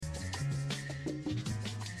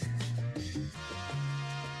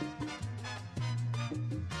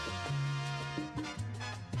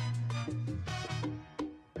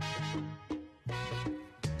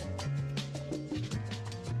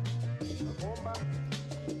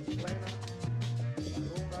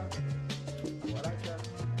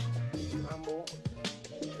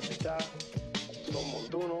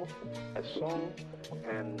song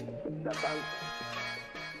and the dance.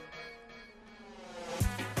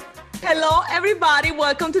 Hello, everybody.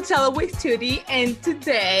 Welcome to Tell It with Tudy. And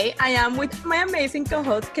today I am with my amazing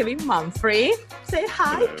co-host, Kevin Mumphrey. Say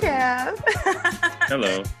hi, Hello. Kev.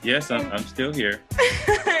 Hello. Yes, I'm still here.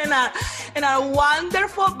 and a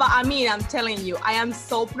wonderful, but I mean, I'm telling you, I am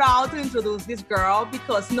so proud to introduce this girl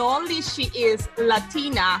because not only she is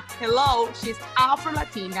Latina, she's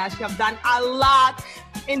Afro-Latina. She has done a lot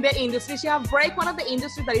in the industry. She has break one of the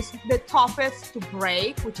industries that is the toughest to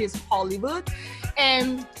break, which is Hollywood.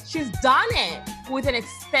 And she's done it with an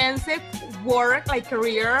extensive work, like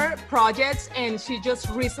career projects. And she just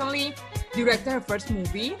recently directed her first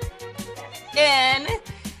movie. And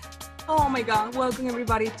oh my God, welcome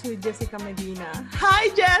everybody to Jessica Medina. Hi,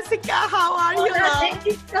 Jessica, how are you? Thank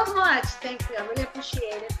you so much. Thank you. I really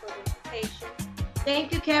appreciate it for the invitation.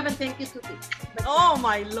 Thank you, Kevin. Thank you, Tudy. Oh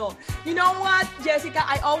my Lord. You know what, Jessica,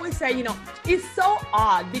 I always say, it's so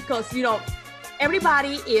odd because,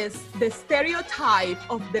 everybody is the stereotype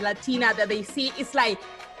of the Latina that they see. It's like,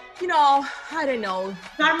 I don't know.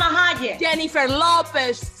 Salma Hayek. Jennifer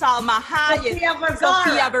Lopez, Salma Hayek,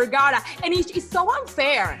 Sofia Vergara. And it's so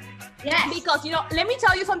unfair. Yes. Because, let me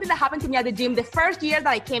tell you something that happened to me at the gym the first year that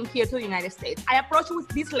I came here to the United States.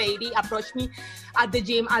 This lady approached me at the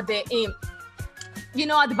gym at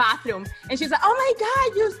the bathroom. And she's like, oh my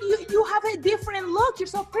God, you have a different look. You're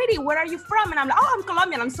so pretty. Where are you from? And I'm like, oh, I'm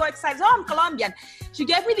Colombian. I'm so excited. Oh, I'm Colombian. She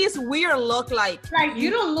gave me this weird look like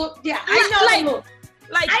you don't look, I know the look.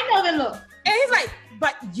 I know the look. And he's like,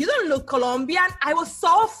 but you don't look Colombian. I was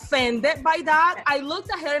so offended by that. I looked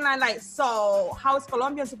at her and I'm like, so how is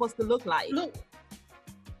Colombian supposed to look like? Look.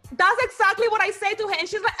 That's exactly what I say to her. And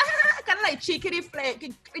she's like, kind of like cheekity,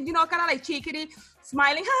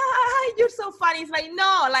 smiling. Hi, you're so funny. It's like,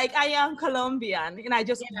 no, like I am Colombian. And I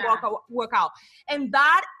just walk out. And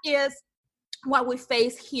that is what we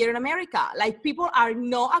face here in America. Like people are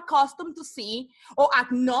not accustomed to see or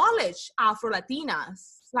acknowledge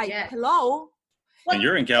Afro-Latinas. Like, hello. And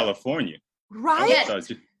you're in California. Right?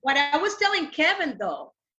 Yes. What I was telling Kevin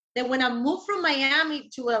though, that when I moved from Miami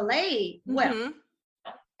to LA, LA,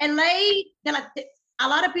 a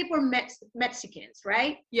lot of people are Mexicans,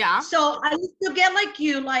 right? Yeah. So I used to get like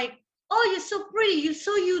you, like, oh, you're so pretty, you're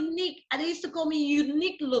so unique. And they used to call me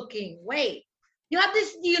unique looking. Wait, you have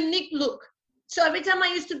this unique look. So every time I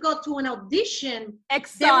used to go to an audition,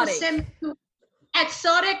 exotic. They would send me to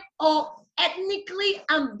exotic or ethnically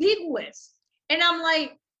ambiguous. And I'm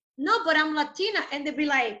like, no, but I'm Latina. And they'd be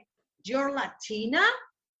like, you're Latina?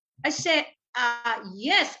 I said,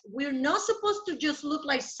 yes, we're not supposed to just look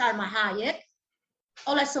like Salma Hayek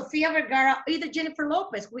or like Sofia Vergara, or either Jennifer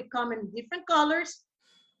Lopez. We come in different colors,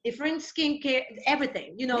 different skincare,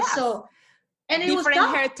 everything, Yes. So, and it different was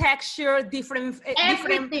tough. hair texture, different,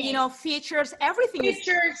 features, everything.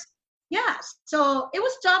 Features, yes. So it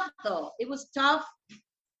was tough though. It was tough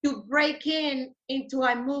to break into,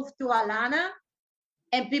 I moved to Atlanta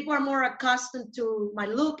and people are more accustomed to my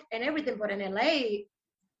look and everything. But in LA,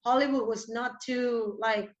 Hollywood was not too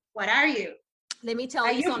like, what are you? Let me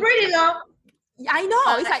tell you something. You're pretty though. I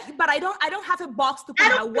know. It's like, but I don't have a box to put.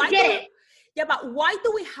 I don't get it. Yeah, but why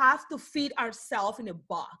do we have to fit ourselves in a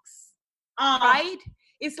box? Right?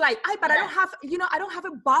 It's like, I don't have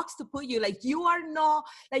a box to put you. Like you are not,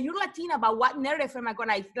 like you're Latina, but what narrative am I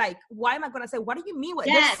gonna like? Why am I gonna say? What do you mean?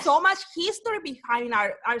 Yes. There's so much history behind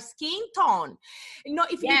our skin tone.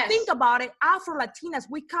 If you think about it, Afro-Latinas,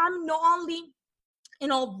 we come not only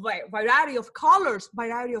variety of colors,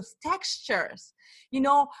 variety of textures.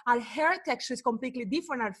 Our hair texture is completely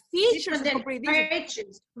different. Our features are completely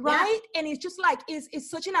different, right? Yeah. And it's just like, it's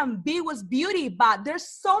such an ambiguous beauty, but there's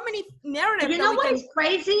so many narratives. You know what is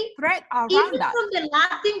crazy? Thread around Even that. from the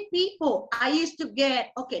Latin people, I used to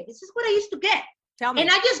get, this is what I used to get. Tell me. And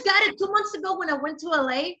I just got it 2 months ago when I went to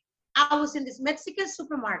LA. I was in this Mexican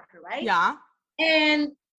supermarket, right? Yeah.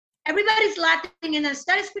 And everybody's Latin, and I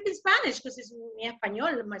started speaking Spanish because it's mi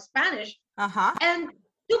español, my Spanish. Uh-huh. And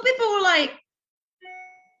 2 people were like,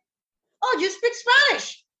 oh, you speak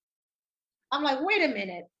Spanish? I'm like, wait a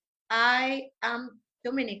minute. I am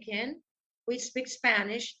Dominican. We speak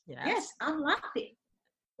Spanish. Yes, I'm Latin.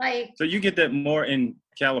 Like, so you get that more in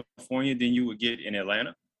California than you would get in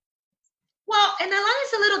Atlanta? Well, in Atlanta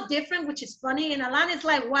it's a little different, which is funny. In Atlanta it's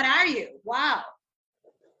like, what are you? Wow.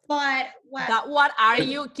 But what are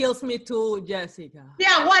you kills me too, Jessica.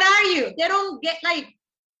 Yeah, what are you? They don't get like.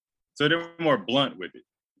 So they're more blunt with it.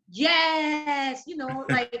 Yes,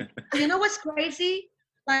 like, what's crazy?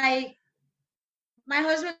 Like, my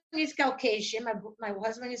husband is Caucasian, my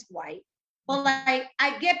husband is white. But like,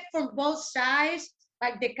 I get from both sides,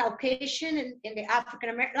 like the Caucasian and the African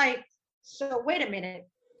American, like So wait a minute.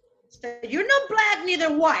 So you're not black,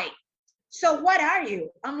 neither white. So what are you?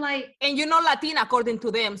 I'm like, and you're not Latina according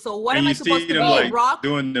to them. So what And am I you supposed see to them be? like Rock?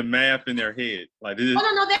 doing the math in their head, like this,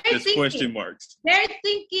 oh no, they're this thinking. question marks. They're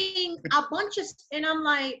thinking a bunch of, and I'm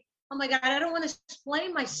like, oh my God, I don't want to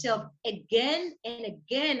explain myself again and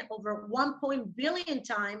again over 1 billion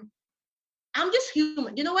times. I'm just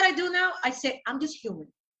human. You know what I do now? I say, I'm just human.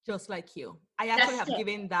 Just like you. I actually That's have it.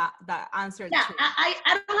 given that answer Yeah, too.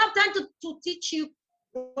 I don't have time to teach you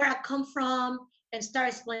where I come from and start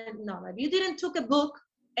explaining. No, if you didn't took a book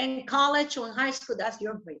in college or in high school, that's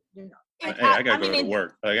your brain. You know. Hey, I gotta go to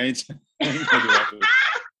work. Like, I ain't gonna do all this.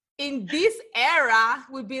 In this era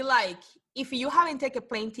would be like, if you haven't taken a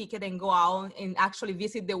plane ticket and go out and actually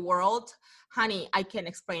visit the world, honey, I can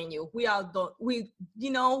explain you. We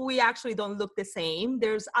actually don't look the same.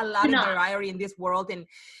 There's a lot of variety in this world, and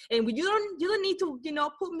you don't need to,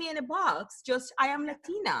 put me in a box. Just, I am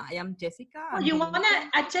Latina. I am Jessica. Well,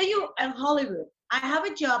 I tell you, in Hollywood, I have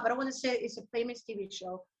a job. I don't want to say it's a famous TV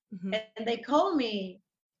show. Mm-hmm. And they called me,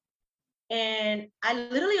 and I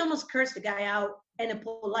literally almost cursed the guy out in a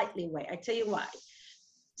politely way. I tell you why.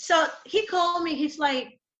 So he called me. He's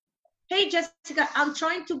like, hey, Jessica, I'm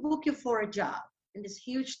trying to book you for a job in this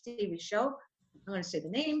huge TV show. I'm going to say the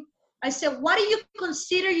name. I said, what do you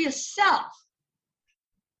consider yourself?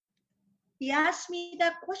 He asked me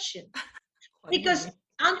that question because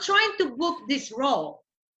I'm trying to book this role.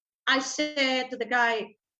 I said to the guy,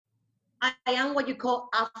 I am what you call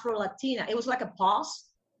Afro-Latina. It was like a pause,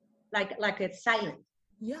 like a silent.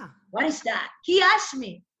 Yeah. What is that? He asked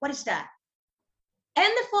me, what is that? And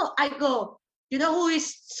the phone, I go, you know who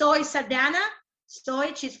is Zoe Saldana?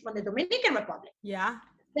 Zoe, she's from the Dominican Republic. Yeah.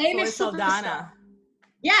 Famous Zoe Saldana. superstar.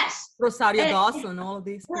 Yes. Rosario Dawson, all of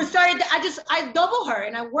these. Rosario, I double her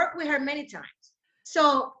and I work with her many times.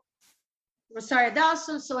 So Rosario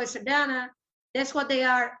Dawson, Zoe Saldana, that's what they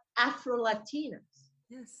are, Afro-Latinas.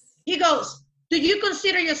 Yes. He goes, do you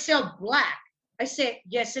consider yourself black? I said,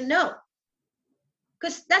 yes and no.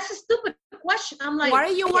 Because that's a stupid question. I'm like, what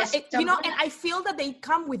are you? Yes, And I feel that they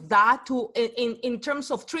come with that to in terms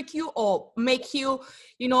of trick you or make you,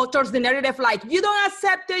 towards the narrative, like you don't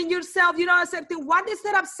accept it yourself. You don't accept it. What is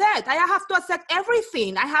that upset? I have to accept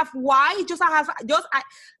everything. I have white,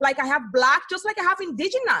 I have black, just like I have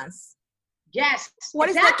indigenous. Yes. What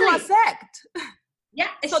exactly. is that to accept? Yeah.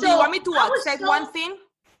 So do you want me to accept one thing?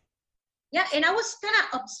 Yeah, and I was kind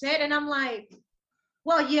of upset, and I'm like,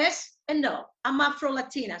 well, yes and no. I'm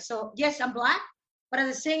Afro-Latina, so yes, I'm black, but at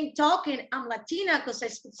the same token, I'm Latina because I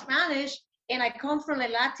speak Spanish, and I come from a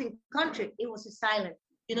Latin country. It was silent.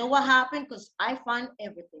 You know what happened? Because I find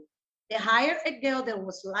everything. They hired a girl that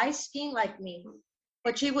was light-skinned like me,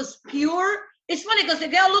 but she was pure. It's funny because the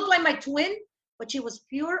girl looked like my twin, but she was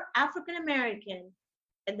pure African-American,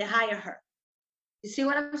 and they hired her. You see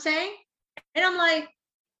what I'm saying? And I'm like,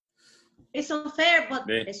 it's unfair, but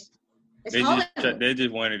they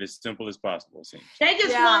just want it as simple as possible, it seems. They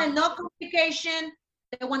just wanted no complication.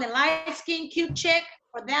 They want a light-skinned, cute chick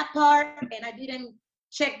for that part, and I didn't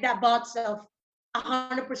check that box of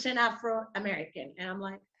 100% Afro-American. And I'm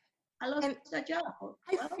like, I lost that job.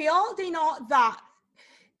 I feel, that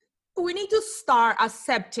we need to start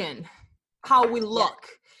accepting how we look.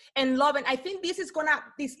 And love, and I think this is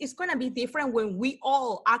gonna be different when we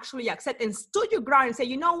all actually accept and stood your ground and say,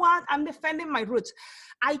 you know what, I'm defending my roots.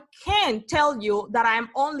 I can't tell you that I'm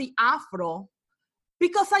only Afro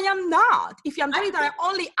because I am not. If I'm telling you that I'm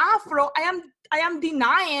only Afro, I am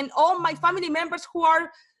denying all my family members who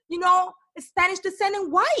are, Spanish descent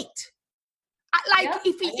and white.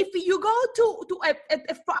 If you go to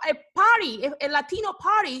a party, a Latino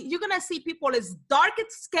party, you're gonna see people as dark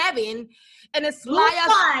as Kevin and as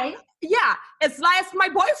light as my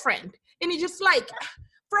boyfriend, and it's just like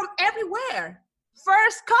from everywhere,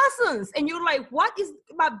 first cousins, and you're like, what is?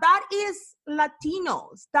 But that is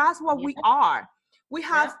Latinos. That's what we are. We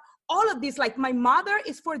have all of this. Like my mother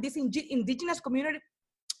is for this indigenous community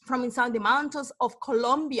from inside the mountains of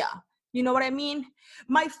Colombia. You know what I mean?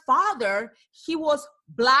 My father, he was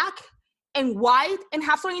black and white and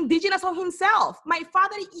have some indigenous of himself. My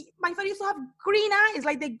father used to have green eyes,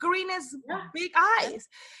 like the greenest big eyes.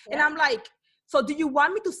 Yeah. And I'm like, so do you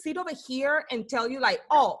want me to sit over here and tell you like,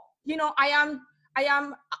 oh, I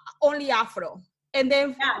am only Afro. And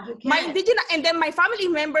then my indigenous, and then my family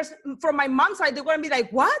members from my mom's side, they're going to be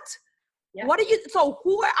like, what? Yeah. What are you, so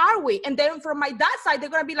who are we? And then from my dad's side, they're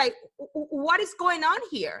going to be like, what is going on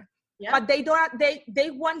here? Yeah. But they don't. They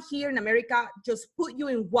want here in America just put you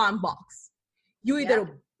in one box. You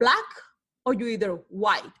either black or you either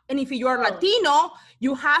white. And if you are Latino,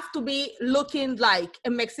 you have to be looking like a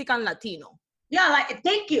Mexican Latino. Yeah, like,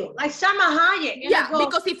 thank you. Like Salma Hayek. And Yeah, I go,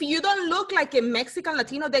 because if you don't look like a Mexican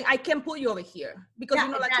Latino, then I can put you over here because Yeah,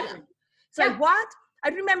 you're not exactly. Latina. It's like, what? I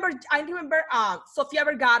remember Sofia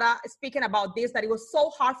Vergara speaking about this, that it was so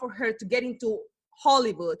hard for her to get into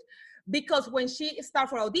Hollywood because when she started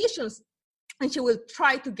for auditions and she will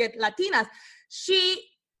try to get Latinas, she's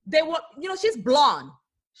blonde.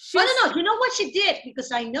 Oh, no. You know what she did?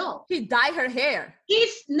 Because I know. She dyed her hair.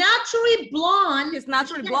 She's naturally blonde. She's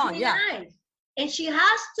naturally blonde, yeah. Eyes. And she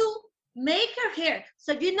has to make her hair.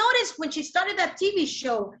 So if you notice when she started that TV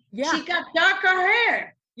show, she got darker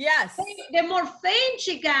hair. Yes. The more fame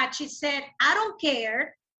she got, she said, I don't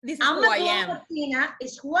care. This is who I am. Latina,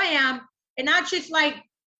 it's who I am. And now she's like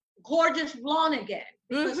gorgeous blonde again.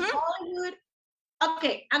 Because Hollywood.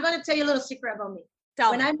 Okay, I'm going to tell you a little secret about me.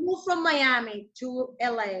 When I moved from Miami to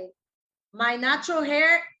LA, my natural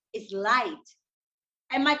hair is light.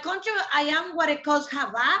 And my country, I am what it calls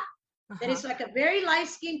Hava. That is like a very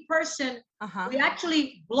light-skinned person with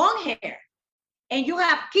actually blonde hair. And you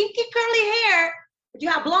have kinky curly hair, but you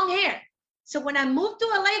have blonde hair. So when I moved to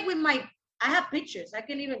LA with I have pictures. I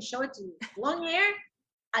can even show it to you. Blonde hair,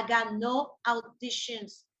 I got no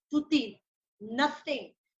auditions, tutti,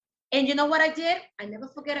 nothing. And you know what I did? I never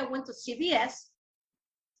forget, I went to CVS.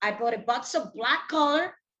 I bought a box of black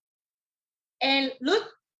color. And look,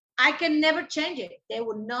 I can never change it. They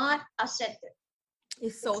will not accept it.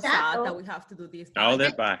 It's so sad that we have to do this. All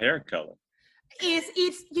that by hair color. It's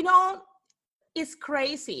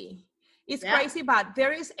crazy. It's crazy, but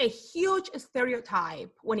there is a huge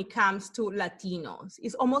stereotype when it comes to Latinos.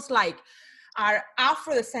 It's almost like our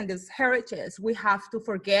Afro-descendants heritage we have to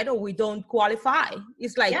forget or we don't qualify.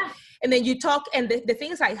 It's like, and then you talk, and the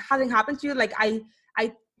things like hasn't happened to you. Like an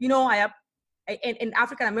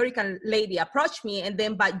African-American lady approached me,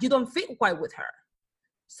 but you don't fit quite with her.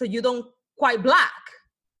 So you don't quite black,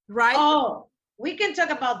 right? Oh, we can talk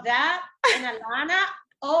about that in Atlanta.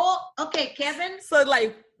 Oh, okay, Kevin. So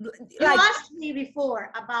you asked me before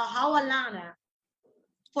about how Atlanta,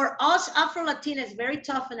 for us Afro-Latina, is very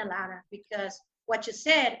tough in Atlanta because what you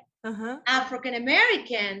said,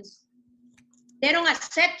 African-Americans, they don't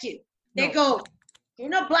accept you. They go, you're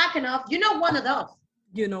not black enough. You're not one of those.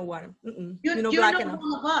 You know what? You're not black enough.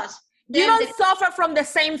 One of us. You don't suffer from the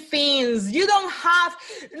same things. You don't have,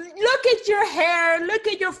 look at your hair, look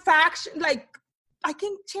at your faction. Like, I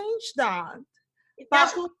can change that.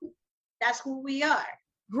 That's who we are.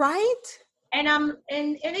 Right? And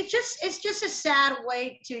it's just a sad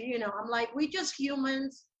way to, I'm like, we just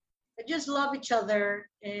humans that just love each other,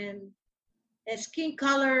 and the skin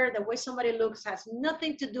color, the way somebody looks has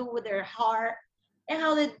nothing to do with their heart and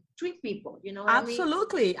how they treat people,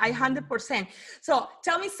 Absolutely, I 100%. So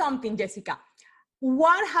tell me something, Jessica.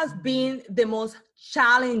 What has been the most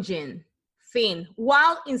challenging thing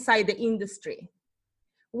while inside the industry,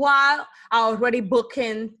 while already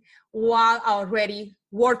booking, while already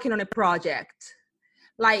working on a project?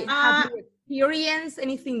 Like, have you experienced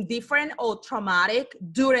anything different or traumatic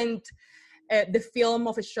during the film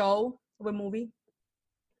of a show, of a movie?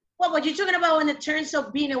 Well, what you're talking about in the terms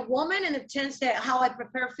of being a woman, in the terms of how I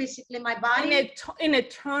prepare physically my body? In the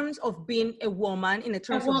terms of being a woman, in the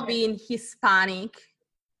terms of being Hispanic?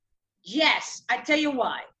 Yes, I tell you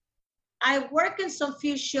why. I work in some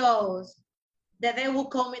few shows that they will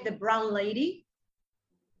call me the brown lady.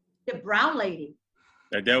 The brown lady.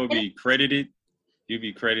 That would be credited. You'd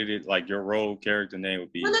be credited, like your role character name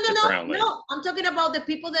would be brown lady. No. I'm talking about the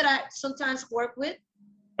people that I sometimes work with.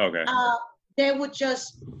 Okay. They would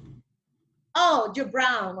just, oh, you're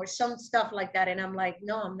brown or some stuff like that. And I'm like,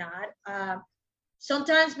 no, I'm not.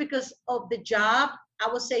 Sometimes because of the job,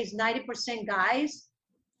 I would say it's 90% guys,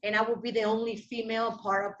 and I would be the only female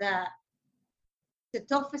part of that. The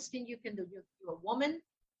toughest thing you can do, you're a woman,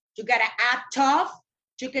 you gotta act tough,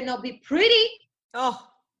 you cannot be pretty. Oh.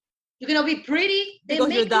 You cannot be pretty.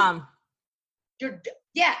 Because you're dumb.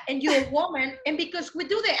 And you're a woman, and because we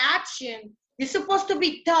do the action, you're supposed to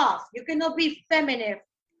be tough. You cannot be feminine.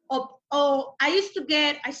 I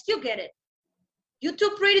still get it. You're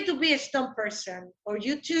too pretty to be a stunt person, or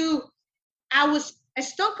I was a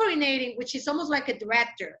stunt coordinating, which is almost like a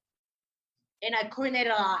director, and I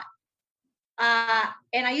coordinated a lot.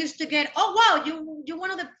 And I used to get, oh wow, you're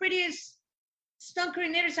one of the prettiest stunt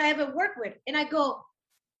coordinators I ever worked with, and I go,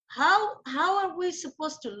 how are we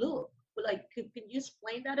supposed to look? Like, can you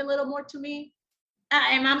explain that a little more to me?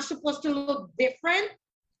 And I'm supposed to look different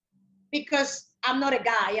because I'm not a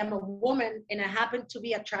guy, I'm a woman, and I happen to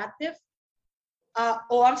be attractive.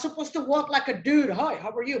 Or I'm supposed to walk like a dude. Hi,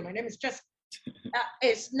 how are you? My name is Jessica.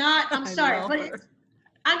 It's not, I'm sorry, but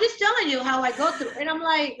I'm just telling you how I go through. And I'm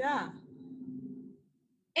like,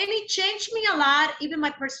 it changed me a lot, even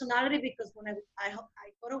my personality, because when I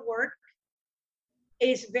go to work,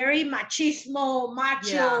 it's very machismo,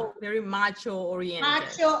 macho. Yeah, very macho oriented.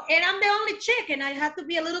 Macho, and I'm the only chick, and I have to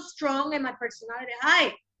be a little strong in my personality.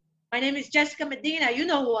 Hi, my name is Jessica Medina. You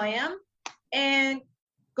know who I am. And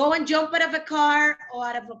go and jump out of a car or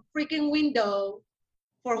out of a freaking window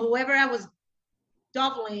for whoever I was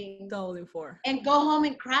doubling for, and go home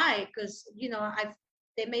and cry because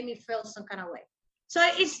they made me feel some kind of way. So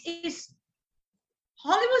it's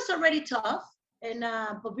Hollywood's already tough, and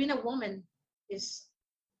but being a woman is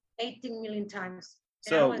 18 million times.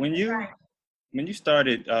 So when you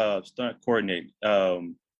started stunt coordinating,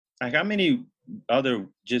 like how many other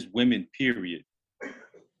just women period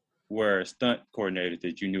were stunt coordinators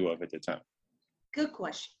that you knew of at the time? Good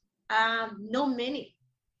question. No many,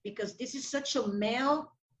 because this is such a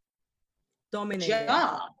male dominated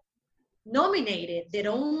job, nominated, that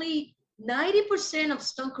only 90% of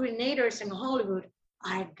stunt coordinators in Hollywood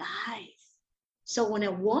are guys. So when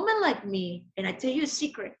a woman like me, and I tell you a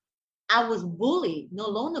secret, I was bullied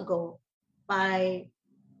not long ago by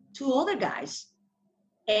 2 other guys.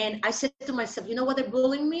 And I said to myself, you know what they're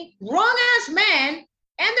bullying me? Grown-ass men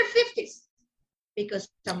and their 50s. Because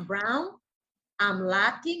I'm brown, I'm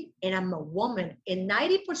Latin, and I'm a woman. And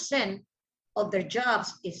 90% of their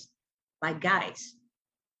jobs is by guys.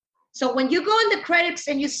 So when you go in the credits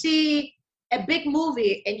and you see a big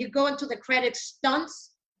movie and you go into the credits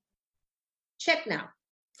stunts, check now.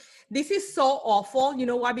 This is so awful. You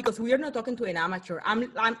know why? Because we are not talking to an amateur.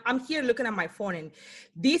 I'm here looking at my phone, and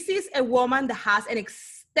this is a woman that has an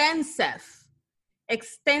extensive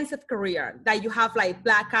career. That you have like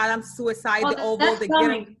Black Adam, Suicide, The Oval,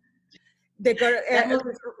 the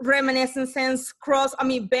Reminiscence, Cross. I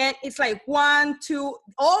mean, Ben, it's like 1, 2,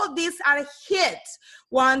 all of these are hits.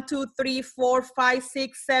 1, 2, 3, 4, 5,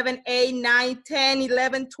 6, 7, 8, 9, 10,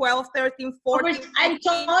 11, 12, 13, 14. And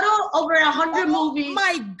total over 100 movies. Oh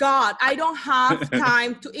my God, I don't have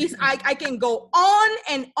time to. I can go on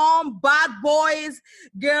and on. Bad Boys,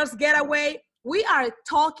 Girls Getaway. We are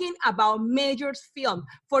talking about major film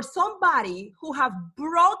for somebody who have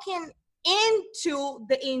broken into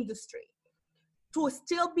the industry to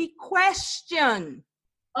still be questioned.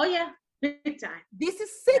 Oh yeah, big time. This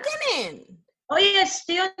is sickening. Oh yeah,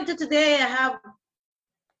 still to today I have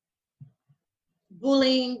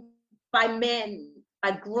bullying by men,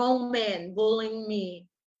 by grown men bullying me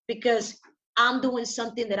because I'm doing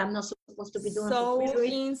something that I'm not supposed to be doing. So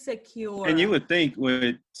insecure. And you would think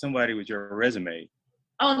with somebody with your resume,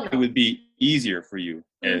 no. It would be easier for you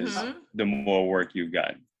as the more work you've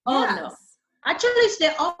gotten. Oh no. Actually, it's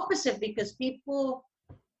the opposite, because people,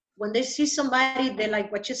 when they see somebody, they're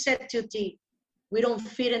like what you said, Tuti, we don't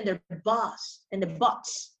fit in their box. We're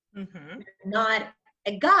not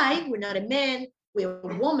a guy, we're not a man, we're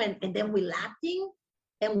a woman, and then we're Latin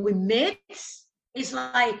and we mix. It's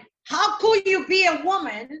like, how could you be a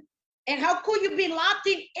woman and how could you be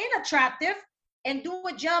Latin and attractive and do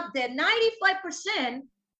a job that 95%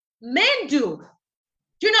 men do?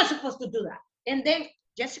 You're not supposed to do that. And then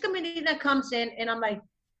Jessica Medina comes in and I'm like,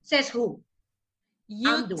 says who?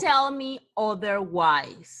 You tell me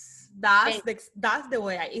otherwise. That's the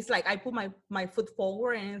way it's like I put my foot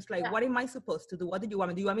forward and it's like, what am I supposed to do? What do you want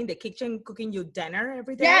me to do? You want me in the kitchen cooking you dinner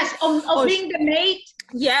every day? Yes, or being the maid.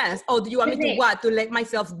 Yes. Or do you want me to what? To let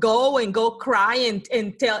myself go and go cry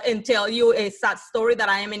and tell you a sad story that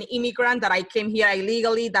I am an immigrant, that I came here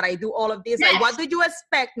illegally, that I do all of this? Yes. Like, what do you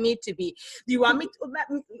expect me to be? Do you want me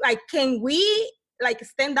to, like, can we like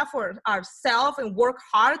stand up for ourselves and work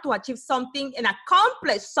hard to achieve something and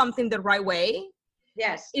accomplish something the right way?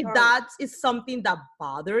 Yes. If that is something that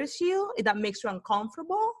bothers you, if that makes you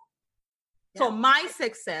uncomfortable. Yeah. So my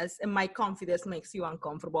success and my confidence makes you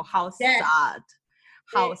uncomfortable. How sad.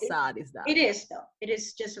 How sad is that? It is, though. It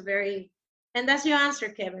is just a very, and that's your answer,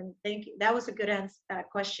 Kevin. Thank you. That was a good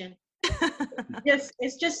question.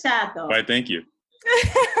 It's just sad, though. Right, thank you.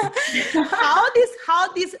 how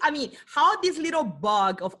this little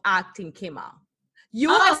bug of acting came out.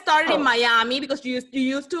 You started in Miami because you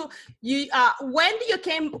used to when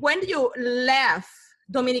did you left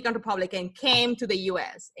Dominican Republic and came to the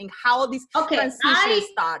US, and how this transition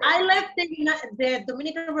started? I left the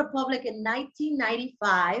Dominican Republic in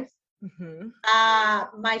 1995.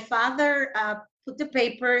 My father put the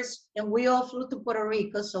papers and we all flew to Puerto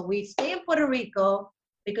Rico. So we stay in Puerto Rico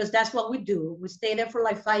because that's what we do. We stay there for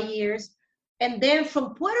like 5 years. And then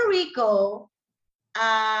from Puerto Rico,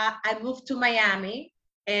 I moved to Miami,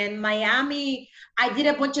 and Miami, I did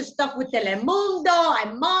a bunch of stuff with Telemundo, I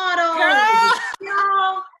modeled,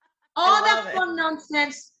 all that fun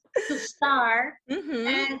nonsense to start.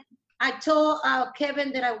 And I told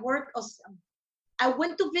Kevin that I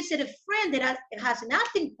went to visit a friend that has an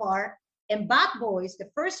acting part in Bad Boys, the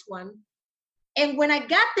first one. And when I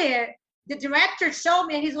got there, the director saw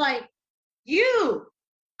me and he's like, you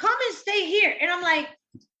come and stay here. And I'm like,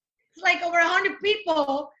 it's like over 100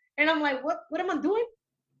 people. And I'm like, what am I doing?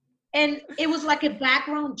 And it was like a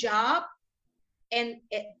background job. And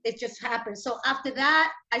it just happened. So after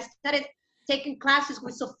that, I started taking classes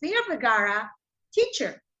with Sofia Vergara,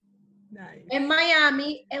 teacher, Nice. in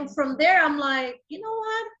Miami. And from there, I'm like, you know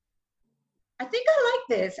what? I think I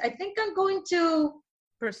like this. I think I'm going to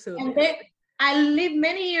Pursue and it. then I lived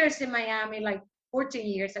many years in Miami, like 14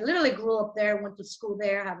 years. I literally grew up there, went to school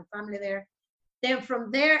there, have a family there. Then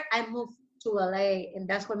from there, I moved to LA, and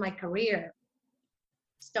that's where my career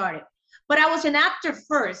started. But I was an actor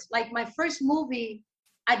first. Like my first movie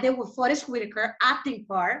I did with Forrest Whitaker, acting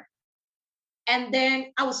part. And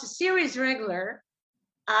then I was a series regular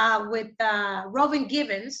with Robin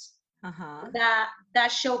Givens. Uh-huh.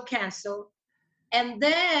 That show canceled. And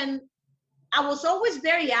then I was always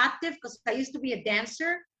very active because I used to be a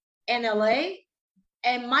dancer in LA.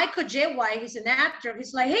 And Michael J. White, he's an actor.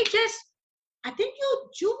 He's like, hey, Jess, I think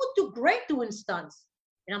you would do great doing stunts.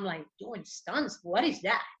 And I'm like, doing stunts? What is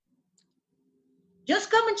that?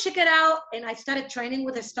 Just come and check it out. And I started training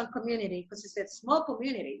with the stunt community because it's a small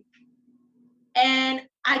community. And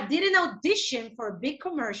I did an audition for a big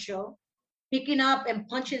commercial, picking up and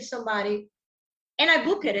punching somebody. And I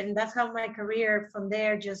booked it. And that's how my career from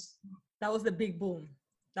there just... That was the big boom.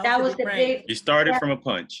 That was the big... You started from a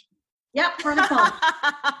punch. Yep, from a punch.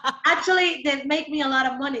 Actually, they make me a lot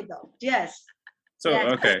of money though. Yes. So,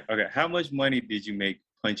 Yes. okay. How much money did you make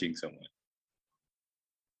punching someone?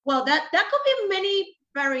 Well, that could be many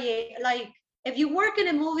variations. Like if you work in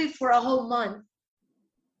a movie for a whole month,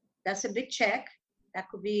 that's a big check. That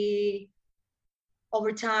could be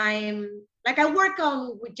overtime. Like I work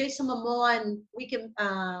on with Jason Momoa and we can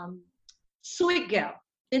Sweet Girl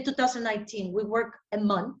in 2019. We work a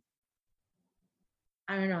month.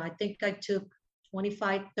 I don't know. I think I took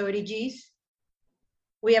 25, 30 G's.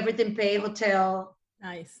 We everything paid, hotel,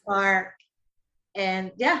 Nice. car,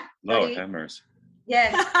 and yeah. Lord 30 have mercy.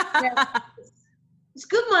 Yes. Yes. It's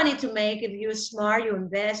good money to make if you're smart, you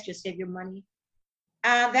invest, you save your money.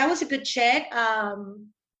 That was a good check. I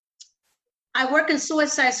worked in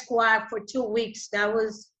Suicide Squad for 2 weeks. That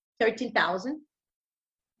was 13,000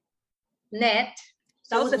 net.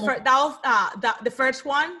 So That was the more. first. That was the first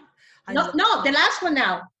one. No, the last one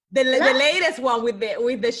now. The latest one with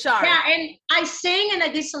the shark. Yeah, and I sang and I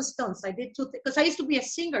did some stunts. I did two things because I used to be a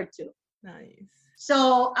singer too. Nice.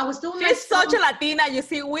 So I was doing. She's such a Latina. You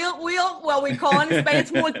see, we'll what we call in Spain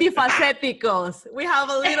multifacéticos. We have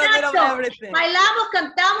a little bit of everything. Bailamos,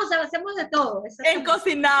 cantamos, hacemos de todo. And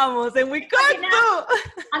cocinamos, and we cook too.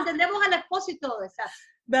 Atendemos al esposo y todo. Exacto.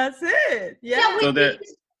 That's it. Yeah. So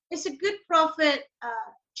It's a good profit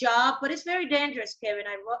job, but it's very dangerous, Kevin.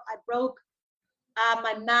 I broke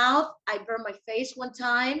my mouth. I burned my face one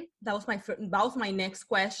time. That was my next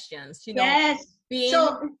questions. You know, Yes.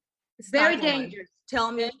 So very stunt woman. dangerous.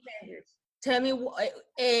 Tell me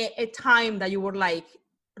a time that you were like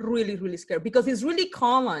really, really scared, because it's really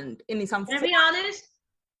common in some Can I be honest?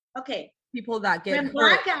 Okay. people that get When hurt.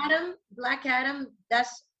 Black Adam,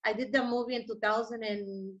 I did the movie in 2000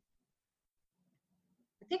 and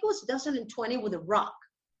I think it was 2020 with The Rock.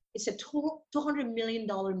 It's a $200 million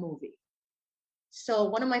movie. So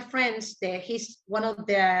one of my friends there, he's one of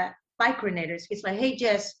the bike coordinators. He's like, hey,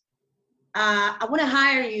 Jess, I want to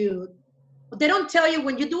hire you. But they don't tell you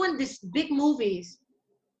when you're doing these big movies,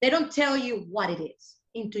 they don't tell you what it is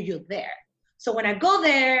until you're there. So when I go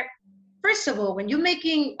there, first of all, when you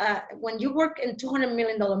work in $200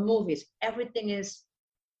 million movies, everything is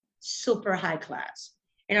super high class.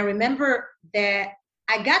 And I remember that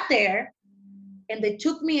I got there and they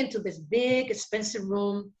took me into this big, expensive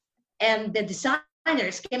room, and the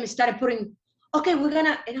designers came and started putting, okay,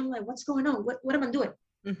 and I'm like, what's going on? What am I doing?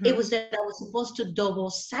 Mhm. It was that I was supposed to double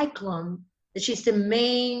Cyclone, that she's the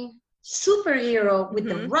main superhero with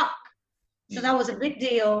The Rock. So that was a big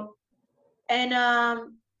deal. And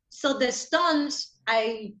so the stunts,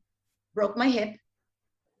 I broke my hip.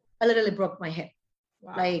 I literally broke my hip.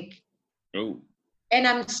 Wow. And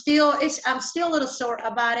I'm still a little sore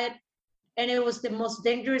about it. And it was the most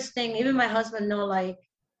dangerous thing. Even my husband know, like,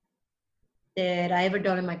 that I ever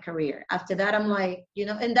done in my career. After that, I'm like,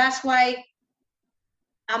 and that's why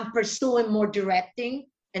I'm pursuing more directing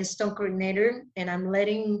and stunt coordinator, and I'm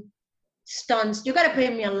letting stunts. You got to pay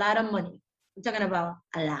me a lot of money. I'm talking about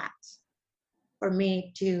a lot for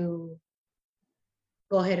me to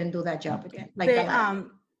go ahead and do that job again. Like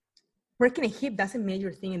breaking a hip, that's a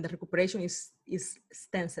major thing, and the recuperation is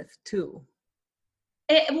extensive too.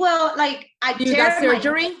 Well, like I Do you got tear my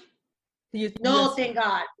surgery? No, thank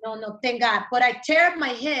God. No, thank God. But I tear my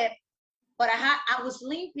hip, but I was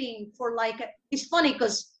limping for like, it's funny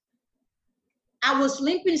because I was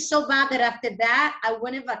limping so bad that after that, I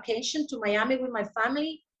went on vacation to Miami with my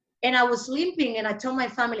family, and I was limping, and I told my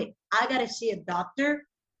family, I got to see a doctor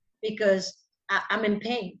because I'm in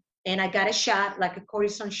pain, and I got a shot, like a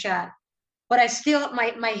cortisone shot, but I still,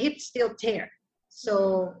 my hip still tear.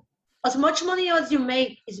 So as much money as you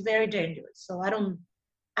make is very dangerous. So I don't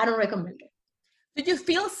recommend it. Did you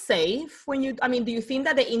feel safe when you, I mean, do you think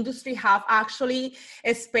that the industry have actually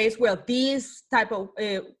a space where this type of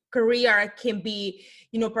career can be,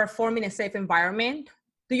 performed in a safe environment?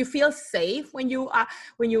 Do you feel safe when you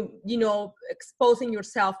exposing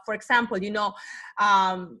yourself? For example,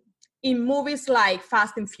 in movies like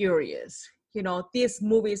Fast and Furious, these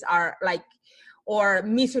movies are like, or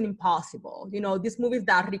Mission Impossible, these movies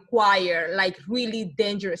that require like really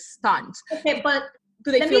dangerous stunts. Okay, but do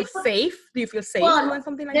they feel safe? Do you feel safe doing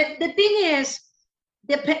something like that? The thing is,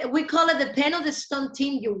 we call it depend on the stunt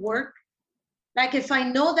team you work. Like if I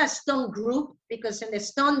know that stunt group, because in the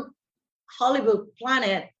stunt Hollywood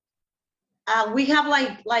planet, we have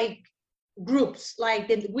like groups,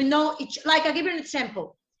 like we know each, like I'll give you an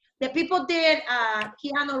example. The people did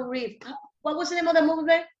Keanu Reeves. What was the name of the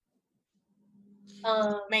movie?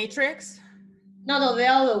 Matrix? No, the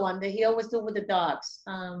other one that he always do with the dogs.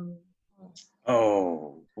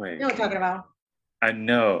 Oh, wait. You know what I'm talking about? I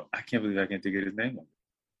know. I can't believe I can't think of his name.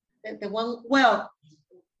 The one, well,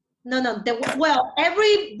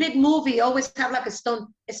 every big movie always have like a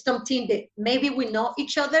stunt team that maybe we know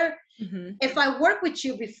each other. Mm-hmm. If I work with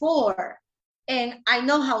you before and I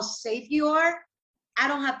know how safe you are, I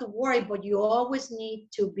don't have to worry, but you always need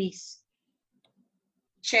to be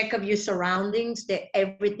check of your surroundings, that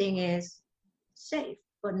everything is safe.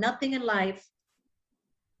 But nothing in life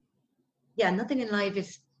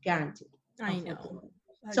is guaranteed. I know.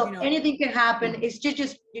 So anything can happen. It's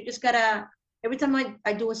just you just gotta, every time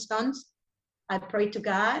I do a stunt, I pray to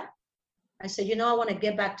God. I say, I want to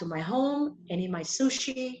get back to my home and eat my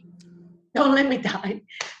sushi. Don't let me die.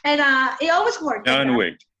 And it always works. John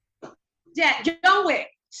Wick. Yeah, John Wick.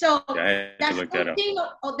 So that's the thing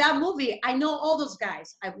of that movie. I know all those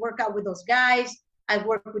guys. I work out with those guys. I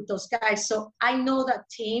work with those guys. So I know that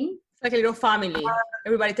team. It's like a little family.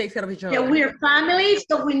 Everybody takes care of each other. Yeah, we're family.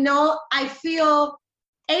 So we know, I feel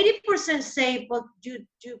 80% safe, but you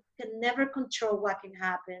can never control what can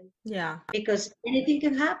happen. Yeah. Because anything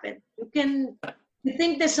can happen. You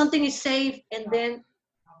think that something is safe, and then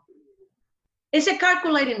it's a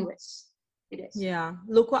calculating risk. It is. Yeah.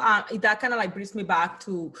 Look, that kind of like brings me back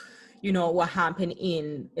to, what happened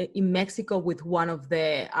in Mexico with one of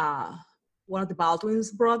the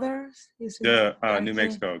Baldwin's brothers. New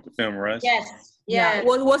Mexico, the film Rush. Yes. Yeah.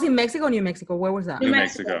 Was in Mexico or New Mexico? Where was that? New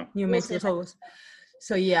Mexico. New Mexico.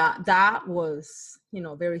 So yeah, that was,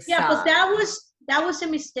 very sad. Yeah, but that was a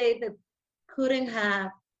mistake that couldn't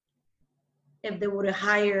have if they would have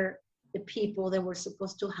hired the people they were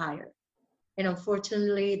supposed to hire. And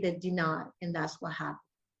unfortunately, they did not, and that's what happened.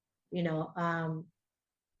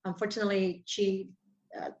 Unfortunately, she,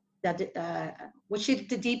 was she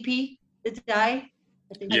the DP, the guy?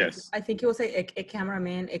 Yes. I think it was a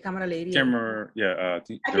cameraman, a camera lady. I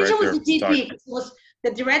think she was the DP.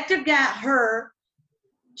 The director got her.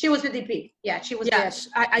 She was the DP. Yeah, she was. Yeah,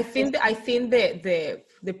 I think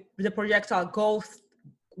the projectile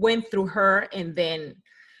went through her and then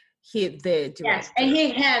hit the director. Yes, and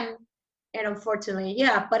hit him. And unfortunately,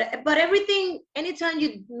 yeah, but everything, anytime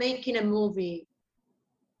you're making a movie,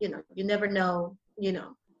 you never know,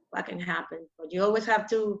 what can happen. But you always have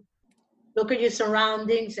to look at your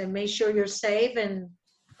surroundings and make sure you're safe and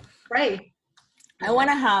pray. I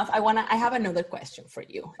have another question for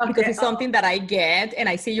you, because it's something that I get, and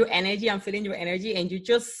I see your energy, I'm feeling your energy, and you're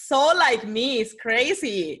just so like me. It's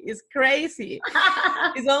crazy. It's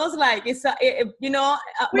almost like,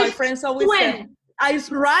 my friends always say,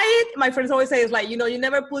 my friends always say, it's like, you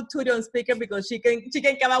never put Tootie on speaker because she can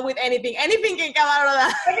come up with anything. Anything can come out of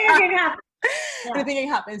that. Anything can happen. Yeah. Anything can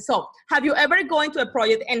happen. So have you ever gone to a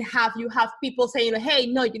project and have people saying, hey,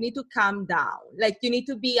 no, you need to calm down. Like, you need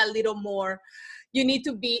to be a little more,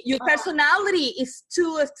 your personality is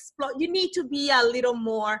too explode. You need to be a little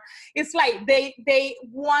more. It's like they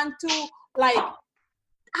want to like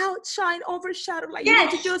outshine, overshadow. Like, yes. You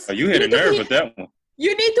need to just. You hit a nerve with that one.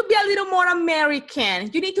 You need to be a little more American.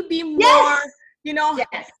 You need to be more,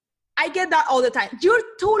 Yes. I get that all the time. You're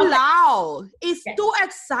too loud. It's too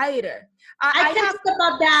excited. I can talk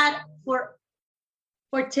about that for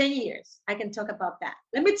for 10 years. I can talk about that.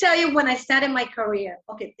 Let me tell you when I started my career.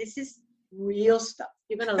 Okay, this is real stuff.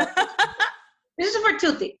 You're going to love this. This is for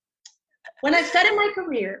Tutti. When I started my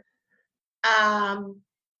career,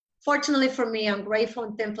 fortunately for me, I'm grateful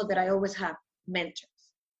and thankful that I always have mentors.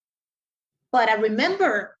 But I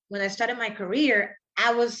remember when I started my career,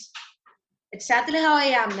 I was exactly how I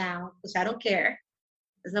am now, because I don't care,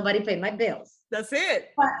 because nobody paid my bills. That's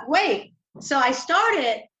it. But wait, so I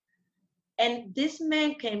started, and this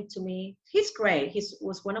man came to me. He's great. He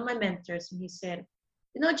was one of my mentors, and he said,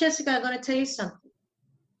 you know, Jessica, I'm going to tell you something.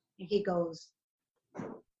 And he goes,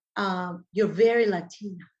 you're very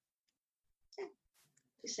Latina.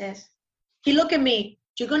 He says, he looked at me,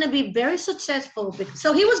 you're going to be very successful.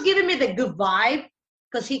 So he was giving me the good vibe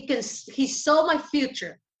because he saw my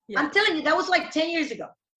future. Yeah. I'm telling you, that was like 10 years ago.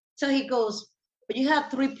 So he goes, but you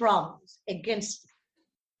have 3 problems against you.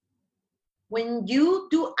 When you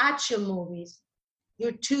do action movies,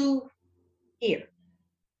 you're too here.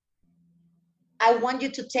 I want you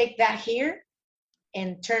to take that here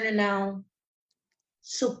and turn it down,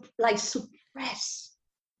 like suppress.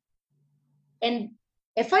 And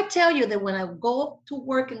if I tell you that when I go to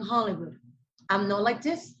work in Hollywood, I'm not like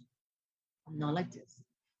this. I'm not like this.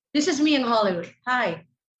 This is me in Hollywood. Hi,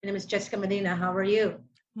 my name is Jessica Medina. How are you?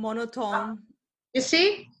 Monotone. You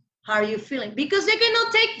see? How are you feeling? Because they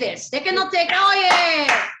cannot take this. They cannot take, oh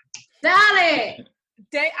yeah, dale.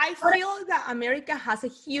 I feel that America has a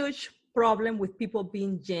huge problem with people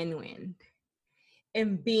being genuine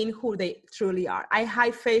and being who they truly are.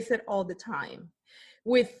 I face it all the time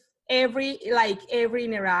with every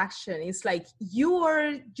interaction. It's like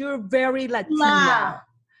you're very Latina. Loud.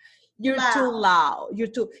 You're too loud.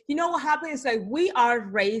 You know what happens? Like we are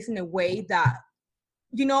raised in a way that,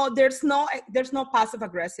 you know, there's no passive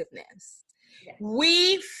aggressiveness. Yes.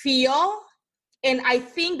 We feel, and I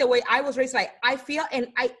think the way I was raised, like I feel, and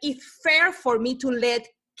it's fair for me to let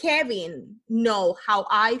Kevin know how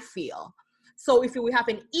I feel. So if we have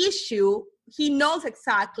an issue, he knows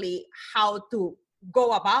exactly how to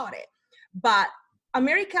go about it. But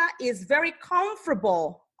America is very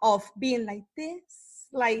comfortable of being like this,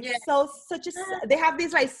 like they have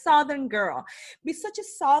this like Southern girl, be such a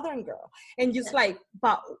Southern girl, and just like,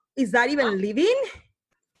 but is that even living?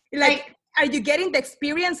 Like, are you getting the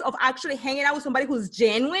experience of actually hanging out with somebody who's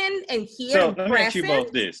genuine and here? So and let me ask you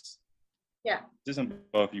both this. Yeah. This is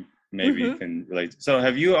both you maybe can relate. So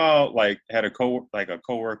have you all like had a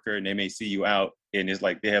coworker and they may see you out and it's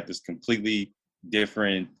like they have this completely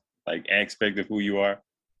different like aspect of who you are?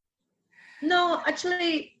 No,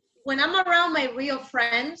 actually, when I'm around my real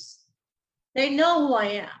friends, they know who I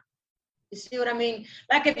am. You see what I mean?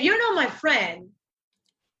 Like if you're not my friend,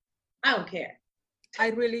 I don't care.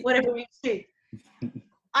 Whatever you see.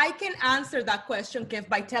 I can answer that question, Kev,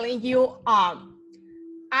 by telling you, I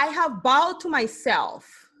have vowed to myself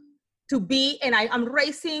to be, and I'm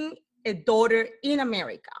raising a daughter in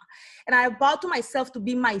America, and I vowed to myself to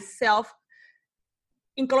be myself.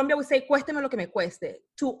 In Colombia, we say, cuésteme lo que me cueste,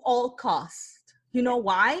 to all costs. You know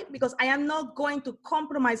why? Because I am not going to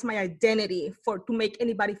compromise my identity to make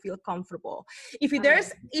anybody feel comfortable. If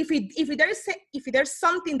there's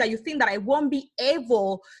something that you think that I won't be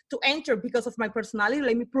able to enter because of my personality,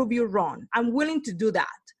 let me prove you wrong. I'm willing to do that.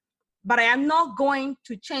 But I am not going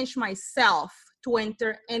to change myself to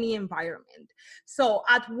enter any environment. So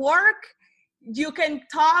at work, you can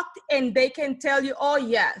talk and they can tell you, oh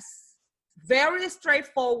yes, very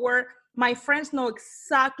straightforward. My friends know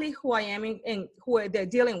exactly who I am and who they're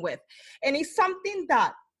dealing with. And it's something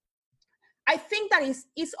that I think that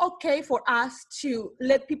it's okay for us to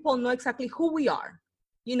let people know exactly who we are,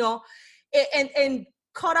 you know, and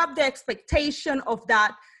cut up the expectation of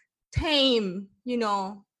that tame, you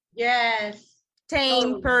know,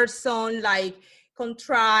 tame person, like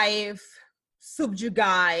contrive,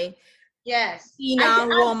 subjugae,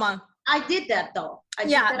 woman. I did that though.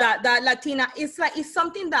 That Latina, it's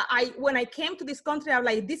something that when I came to this country, I'm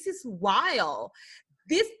like, this is wild.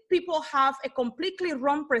 These people have a completely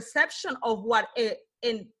wrong perception of what a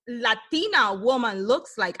Latina woman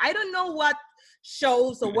looks like. I don't know what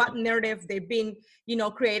shows or what narrative they've been, you know,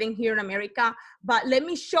 creating here in America, but let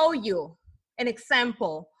me show you an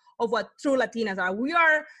example of what true Latinas are. We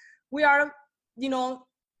are, you know,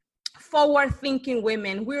 forward-thinking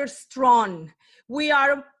women. We're strong. We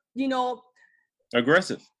are, you know,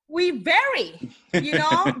 aggressive. We vary, you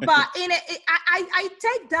know, but I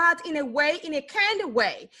take that in a kind of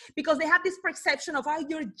way, because they have this perception of, oh,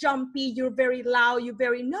 you're jumpy, you're very loud,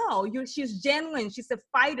 she's genuine, she's a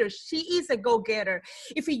fighter, she is a go-getter.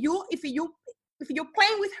 If you're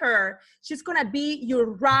playing with her, she's gonna be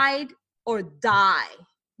your ride or die.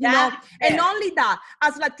 you know. That's And it. not only that,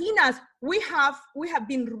 as Latinas, we have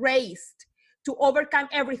been raised to overcome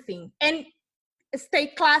everything and stay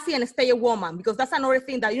classy and stay a woman, because that's another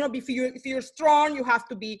thing that, you know, if you're strong, you have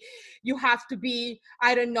to be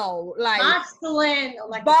I don't know, like Masculine, or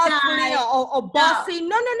like a bustling guy. or bossy.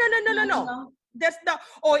 No. No. That's the,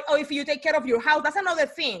 or if you take care of your house, that's another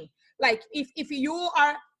thing. Like if you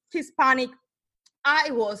are Hispanic,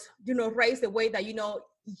 I was, you know, raised the way that, you know,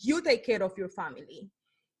 you take care of your family.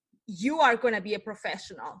 You are going to be a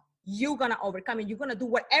professional. You're going to overcome it. You're going to do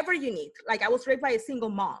whatever you need. Like I was raised by a single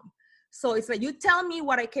mom. So it's like, you tell me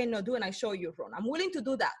what I cannot do and I show you wrong. I'm willing to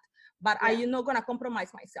do that, but I'm not going to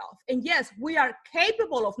compromise myself. And yes, we are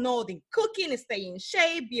capable of knowing cooking, stay in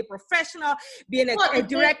shape, be a professional, being a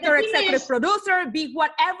director, executive producer, be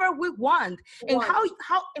whatever we want. And how,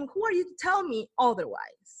 and who are you to tell me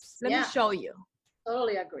otherwise? Let me show you.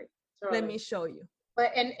 Totally agree. Totally. Let me show you.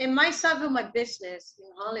 But in myself and my business in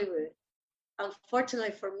Hollywood,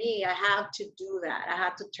 unfortunately for me, I have to do that. I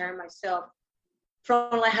have to turn myself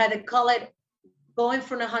from, like how they call it, going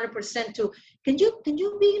from 100% to, can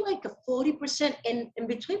you be like a 40%? And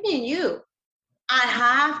between me and you, I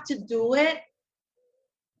have to do it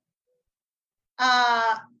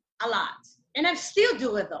a lot. And I still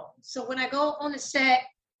do it though. So when I go on the set,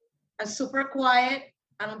 I'm super quiet.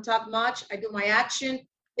 I don't talk much. I do my action.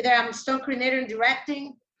 Either I'm stunt coordinator and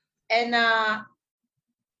directing. And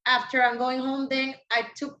after I'm going home, then I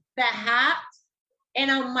took the hat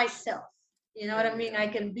and I'm myself. You know what I mean? I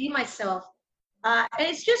can be myself. And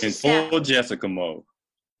it's just in full Jessica mode.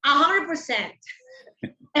 100%.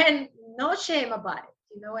 And no shame about it.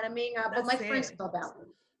 You know what I mean? But my friends know that one.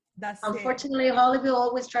 That's unfortunately, Hollywood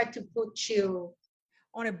always tried to put you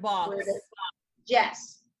on a box.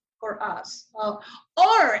 Yes, for us.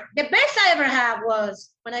 Or the best I ever had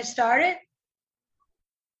was when I started.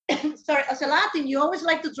 Sorry, as a Latin, you always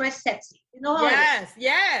like to dress sexy. You know how yes, it is.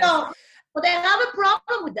 Yes. So, but they have a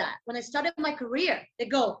problem with that. When I started my career, they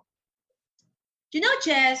go, you know,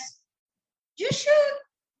 Jess, you should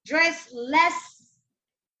dress less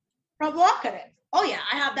provocative. Oh yeah,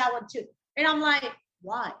 I have that one too. And I'm like,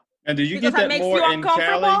 why? And did you because get that makes more you in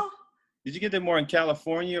Cali? Did you get that more in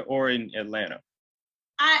California or in Atlanta?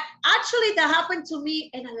 That happened to me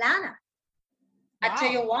in Atlanta. Wow. I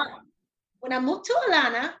tell you what. When I moved to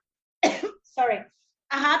Atlanta, sorry,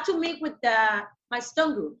 I had to meet with my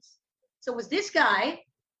stunt groups. So it was this guy,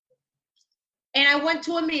 and I went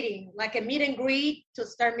to a meeting, like a meet and greet to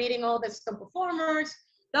start meeting all the stunt performers.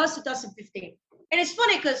 That was 2015. And it's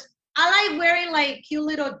funny because I like wearing like cute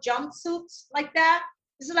little jumpsuits like that.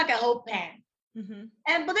 This is like a whole pan.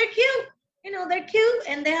 Mm-hmm. But they're cute. You know, they're cute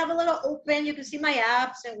and they have a little open. You can see my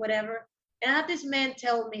abs and whatever. And I had this man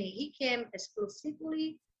tell me, he came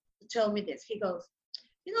exclusively to tell me this. He goes,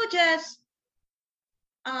 you know, Jess,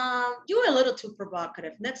 you were a little too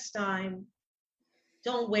provocative. Next time,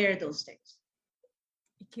 don't wear those things.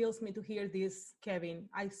 It kills me to hear this, Kevin.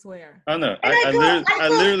 I swear. I know. I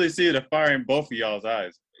literally see the fire in both of y'all's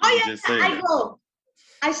eyes.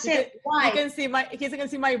 I said, why? You can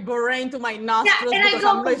see my brain to my nostrils because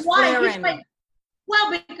I'm like flaring. Like,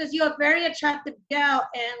 well, because you're a very attractive girl,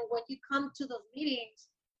 and when you come to those meetings,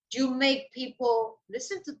 you make people,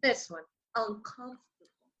 listen to this one, uncomfortable.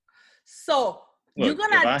 So look, you're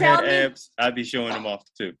gonna if I tell had me abs, I'd be showing them off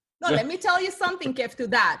too. No, let me tell you something, Kev, to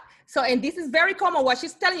that. So, and this is very common. What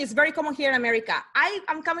she's telling you is very common here in America.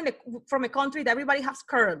 I'm coming from a country that everybody has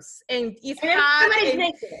curves and it's hot.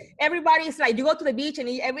 And everybody is like, you go to the beach and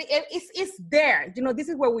it's there. You know, this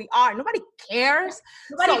is where we are. Nobody cares.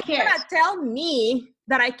 Nobody cares. You're gonna tell me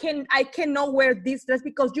that I cannot wear this dress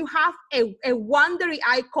because you have a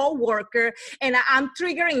wondery-eyed co-worker and I'm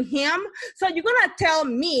triggering him. So you're gonna tell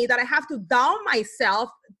me that I have to down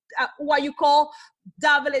myself, what you call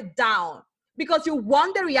double it down, because your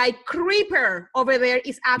wondery-eyed creeper over there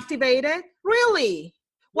is activated. Really?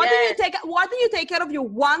 Why don't you take care of your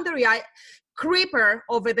wondery-eyed creeper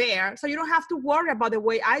over there so you don't have to worry about the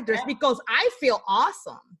way I dress? Because I feel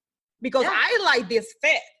awesome, because I like this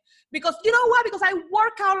fit, because you know what, because I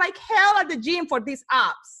work out like hell at the gym for these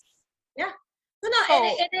abs. And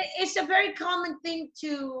it's a very common thing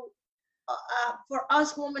to for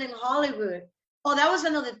us women in Hollywood. Oh, that was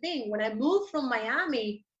another thing. When I moved from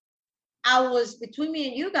Miami, I was, between me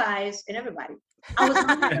and you guys and everybody, I was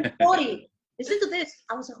 140. Listen to this.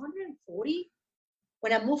 I was 140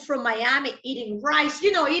 when I moved from Miami, eating rice,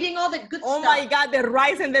 eating all the good stuff. Oh my God, the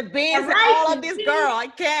rice and the beans and all of this, girl. I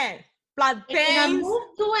can't. Plantains. And I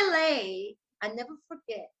moved to LA. I never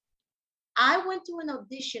forget. I went to an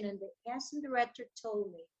audition and the casting director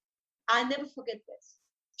told me, I never forget this.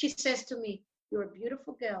 She says to me, you're a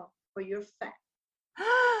beautiful girl, but you're fat.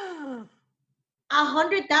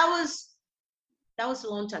 100, that was a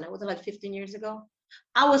long time. That was like 15 years ago.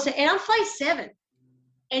 And I'm 5'7".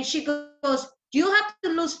 And she goes, you have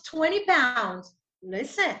to lose 20 pounds.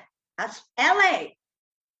 Listen, that's LA.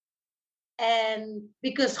 And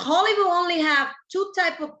because Hollywood only have two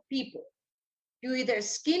type of people. You either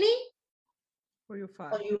skinny Or you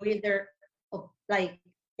fat. or you either like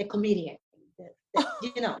a comedian.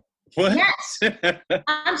 You know. What? Yes.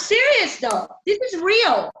 I'm serious though. This is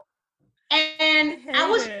real. And I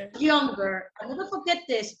was younger. I'll never forget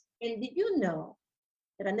this. And did you know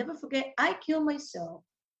that I never forget? I killed myself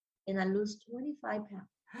and I lose 25 pounds.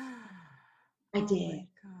 I did. My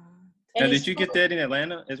God. Now, did you get that in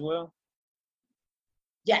Atlanta as well?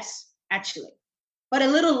 Yes, actually, but a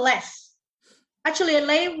little less. Actually,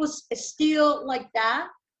 LA was still like that,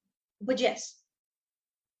 but yes,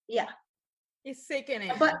 yeah. It's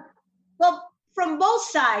sickening. But well, from both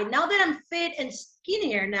sides. Now that I'm fit and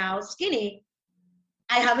skinnier skinny,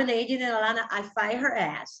 I have an agent in Atlanta. I fire her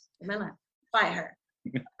ass. Fire her.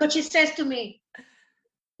 Because she says to me,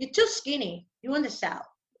 you're too skinny. You in the South.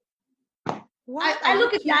 I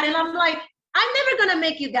look at that and I'm like, I'm never going to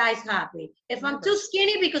make you guys happy. If I'm too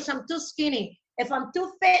skinny, because I'm too skinny. If I'm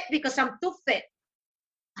too fit, because I'm too fit.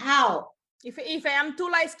 How? If I am too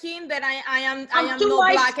light skinned, then I am not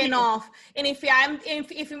light black skinned. enough. And if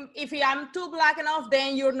I'm too black enough,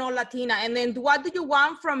 then you're not Latina. And then what do you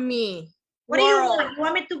want from me? What do you want? You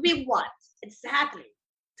want me to be what? Exactly.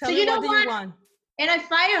 Tell So me you know what do what? you want? And I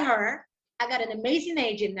fire her. I got an amazing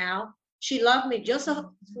agent now. She loved me just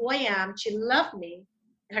who I am. She loved me.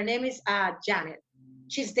 Her name is Janet.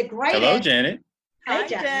 She's the greatest. Hello, Janet. Hi, Hi,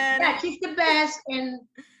 Janet. Jen. Yeah, she's the best, and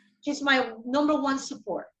she's my number one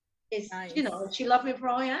support. Nice. You know, she loved me for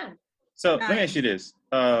all I am. So let me ask you this.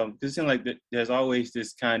 It seems like there's always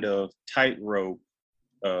this kind of tightrope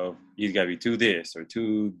of you got to be too this or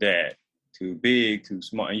too that, too big, too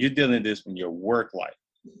small. And you're dealing with this in your work life.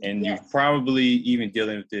 And Yes. you're probably even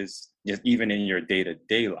dealing with this just even in your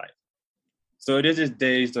day-to-day life. So there's just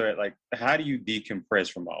days where, like, how do you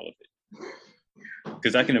decompress from all of it?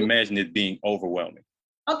 Because I can imagine it being overwhelming.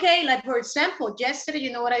 Okay, like for example, yesterday,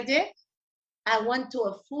 you know what I did? I went to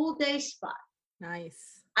a full day spa.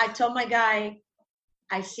 Nice. I told my guy,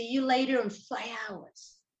 I see you later in 5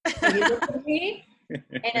 hours. And he looked at me,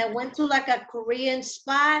 and I went to like a Korean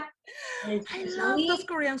spot. I love those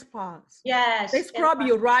Korean spas. Yes. They scrub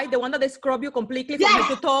you, right? The one that they scrub you completely from Yes.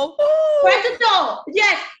 head to toe. Head to toe.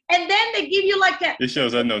 Yes. And then they give you like a It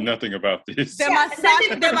shows I know nothing about this. They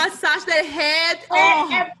massage their head.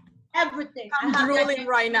 everything. I I'm have that drooling thing.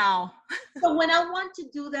 right now. So when I want to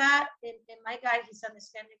do that, and my guy, he's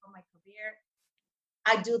understanding of my career,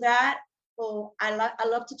 I do that. So I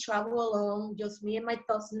love to travel alone, just me and my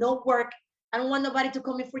thoughts, no work. I don't want nobody to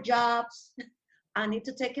call me for jobs. I need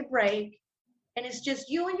to take a break. And it's just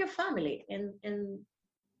you and your family. And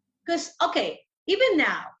because, okay, even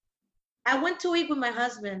now, I went to eat with my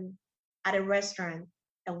husband at a restaurant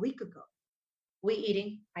a week ago. We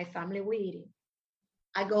eating, my family, we eating.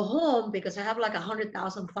 I go home because I have like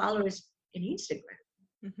 100,000 followers in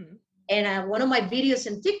Instagram. Mm-hmm. And one of my videos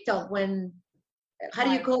in TikTok went, how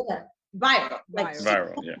do you call that? Viral. Like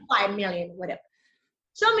Viral, yeah. 5 million, whatever.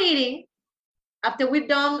 So I'm eating. After we're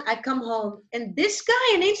done, I come home. And this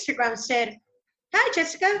guy on Instagram said, hi,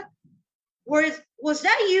 Jessica. Was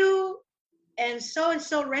that you and so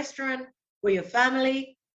restaurant with your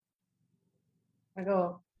family? I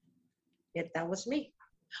go, yeah, that was me.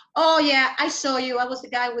 Oh, yeah, I saw you. I was the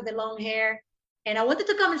guy with the long hair. And I wanted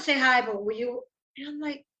to come and say hi, but were you? And I'm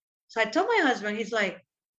like, so I told my husband, he's like,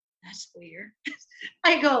 that's weird.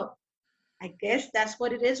 I go, I guess that's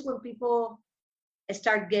what it is when people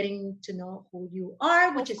start getting to know who you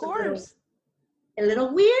are, which is a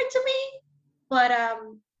little weird to me, but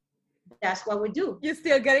that's what we do. You're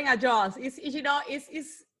still getting adjust. It's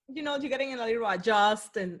you're getting a little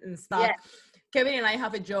adjust and stuff. Yeah. Kevin and I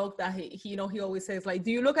have a joke that he always says, like,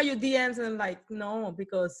 do you look at your DMs? And I'm like, no,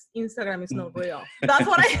 because Instagram is not real. That's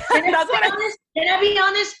what I. Can I be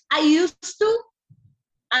honest? I used to.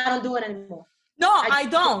 I don't do it anymore. No, I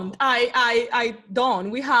don't. I don't.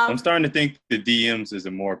 We have. I'm starting to think the DMs is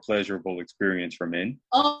a more pleasurable experience for men.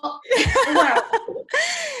 Oh, well.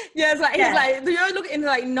 Yes, he's like, do you look? And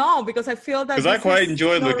like, no, because I feel that. Because I quite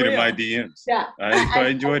enjoy not looking real. at my DMs. Yeah. I quite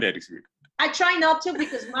enjoy that experience. I try not to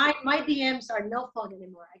because my DMs are no fun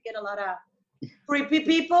anymore. I get a lot of creepy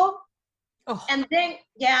people. Oh. And then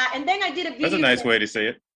I did a video. That's a nice way to say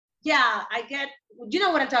it. Yeah, I get, you know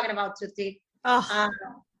what I'm talking about, Tuti. Oh,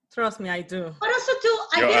 trust me, I do. But also too,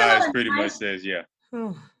 I Your get a lot eyes of pretty nice, much says, yeah.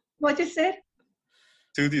 Oh. What you said?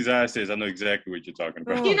 Tootie's eye says, I know exactly what you're talking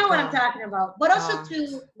about. Oh, You know what I'm God. talking about. But also Gosh.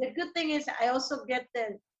 too, the good thing is I also get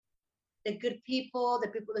the good people, the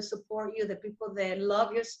people that support you, the people that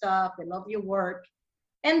love your stuff, that love your work.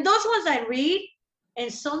 And those ones I read,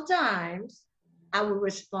 and sometimes I will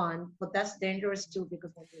respond, but that's dangerous too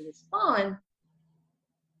because when you respond,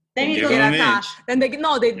 then Give you them Get an don't. inch. attached. Then the Give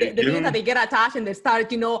thing is that them- they get attached and they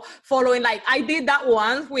start, following. Like I did that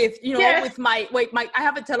once with, Yes. with my I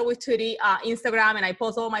have a Tell with Tootie Instagram, and I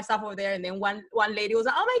post all my stuff over there. And then one lady was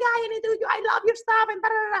like, "Oh my God, I love your stuff," and blah,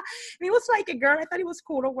 blah, blah. And it was like a girl. I thought it was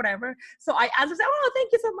cool or whatever. So I answered, "Oh,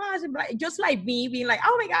 thank you so much," and like, just like me being like,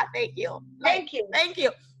 "Oh my God, thank you, Thank you. thank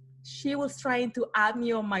you." She was trying to add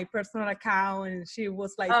me on my personal account, and she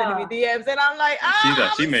was like sending me DMs, and I'm like,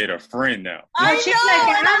 She made a friend now. I she's know,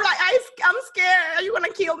 like, and I'm like, I'm scared. Are you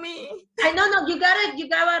gonna kill me? I know, no, you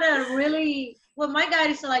gotta really. Well, my guy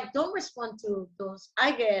is like, don't respond to those.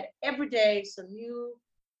 I get every day some new,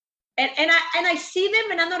 and I see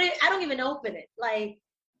them, and I don't even open it. Like,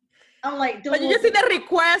 I'm like, don't. But you just see the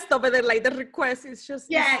request over there. Like the request is just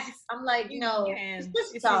Yes, I'm like, no, intense.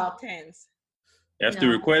 just It's stop. intense. If the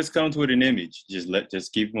No. request comes with an image,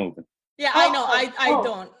 just keep moving. Yeah, I know. Oh, I oh.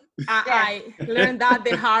 don't. I learned that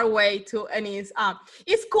the hard way too, and it's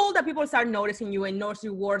cool that people start noticing you and notice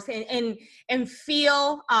your words and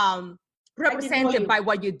feel represented you. by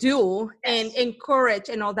what you do and Yes. encourage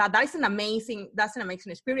and all that. That's an amazing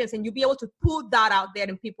experience, and you be able to put that out there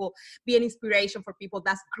and people be an inspiration for people.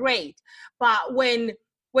 That's great. But when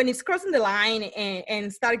it's crossing the line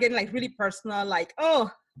and start getting like really personal, like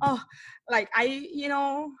like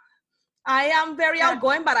I am very Yeah.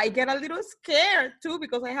 outgoing, but I get a little scared too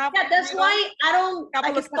because I have That's why I don't.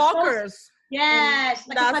 couple of if I post- stalkers. Yes,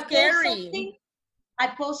 like That's if I scary.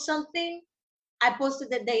 post something, I post it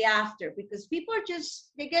the day after because people are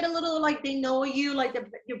they get a little like they know you, like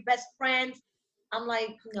your best friends. I'm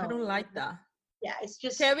like, no, I don't like that. Yeah, it's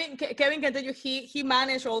just Kevin can tell you he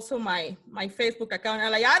managed also my Facebook account.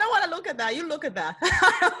 I'm like, I don't want to look at that. You look at that.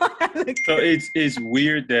 So it's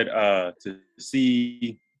weird that to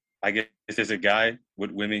see, I guess there's a guy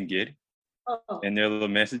what women get in their little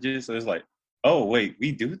messages. So it's like, oh wait,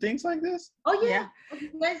 we do things like this? oh Yeah.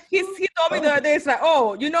 yeah. He told me the other day, it's like,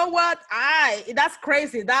 oh, you know what? That's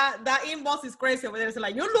crazy. That inbox is crazy over there. It's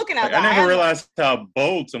like, you're looking at Like, that. I never realized how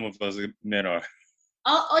bold some of us men are.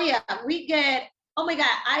 Oh yeah, we get. Oh my God,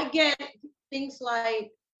 I get things like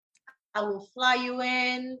I will fly you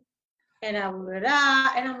in, and I will and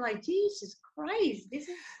I'm like, Jesus Christ, this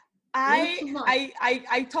is too much.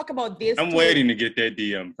 I talk about this. I'm too. waiting to get that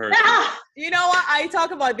DM person. You know what? I talk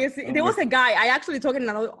about this. There was a guy. I actually talked in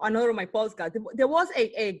another of my podcasts. There was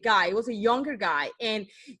a guy. It was a younger guy, and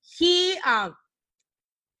he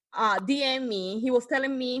DM me. He was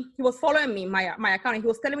telling me he was following me my account. And he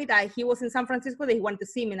was telling me that he was in San Francisco. That he wanted to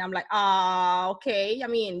see me, and I'm like, okay. I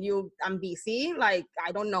mean, I'm busy. Like,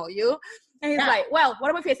 I don't know you. And he's like, well, what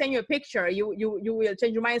about if I send you a picture? You will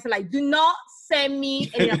change your mind. So like, do not send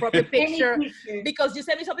me an inappropriate picture because you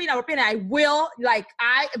send me something inappropriate. And I will by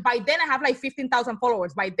then I have like 15,000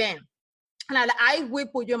 followers by then, and I will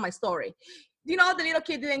put you on my story. You know, the little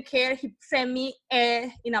kid didn't care. He sent me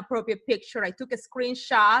an inappropriate picture. I took a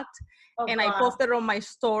screenshot and I posted it on my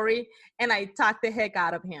story and I tagged the heck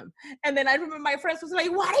out of him. And then I remember my friends was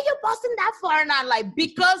like, what are you posting that for? And I'm like,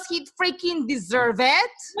 because he freaking deserved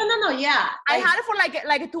it. No, yeah. I had it for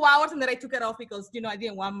like 2 hours and then I took it off because, I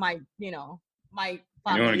didn't want my family. You don't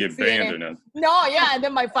want to get banned or nothing. No, yeah. And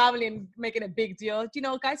then my family making a big deal.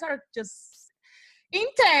 Guys are just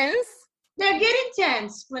intense. They get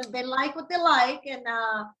intense when they like what they like. And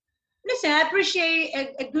listen, I appreciate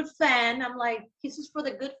a good fan. I'm like, this is for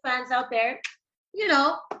the good fans out there,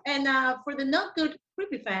 and for the not good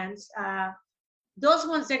creepy fans, those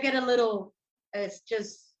ones that get a little, it's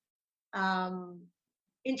just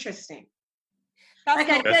interesting.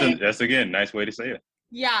 That's again, nice way to say it.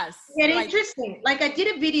 Yes. Get interesting. Like I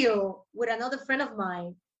did a video with another friend of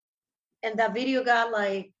mine, and that video got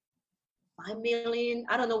like 5 million.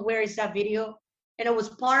 I don't know where is that video. And it was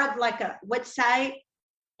part of like a website.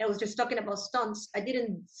 I was just talking about stunts. I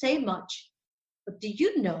didn't say much. But do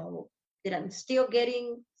you know that I'm still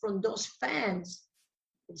getting from those fans?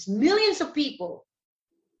 It's millions of people.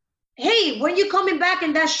 Hey, when you coming back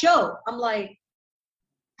in that show? I'm like,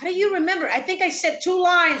 how do you remember? I think I said 2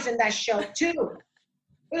 lines in that show too.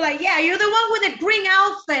 We're like, yeah, you're the one with the green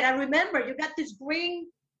outfit. I remember you got this green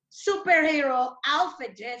superhero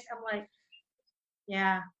outfit, Jess. I'm like,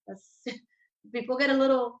 yeah, that's people get a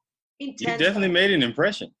little intense. You definitely made an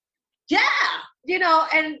impression. Yeah,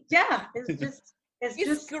 and yeah, it's just It's It's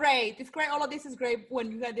just great. It's great. All of this is great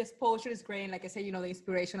when you get the exposure. Is great. And like I said, the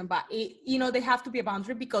inspiration. But they have to be a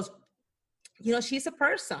boundary because, she's a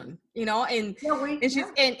person. And she's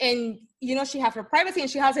and she has her privacy and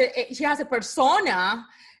she has a persona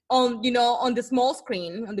on the small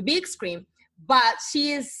screen, on the big screen. But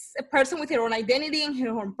she is a person with her own identity and her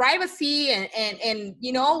own privacy, and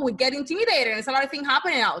we get intimidated. And there's a lot of things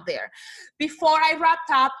happening out there. Before I wrap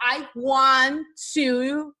up, I want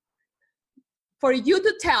for you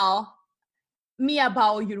to tell me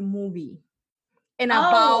about your movie and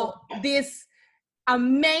about this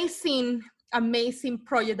amazing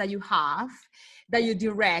project that you have, that you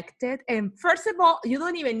directed. And first of all, you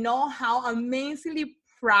don't even know how amazingly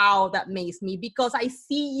proud that makes me, because I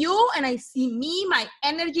see you and I see me, my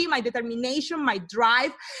energy, my determination, my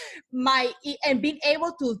drive, and being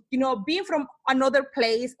able to, being from another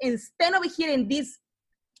place and stand over here in this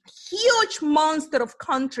huge monster of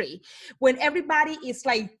country when everybody is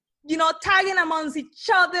like, tagging amongst each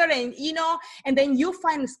other, and then you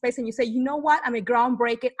find a space and you say, you know what, I'm a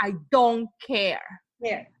groundbreaker, I don't care.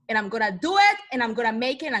 Yeah. And I'm gonna do it, and I'm gonna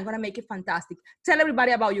make it, and I'm gonna make it fantastic. Tell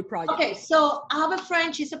everybody about your project. Okay, so I have a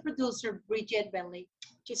friend, she's a producer, Bridget Bentley.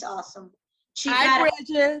 She's awesome. Hi,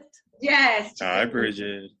 Bridget. Yes. Hi,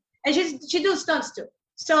 Bridget. And she does stunts too.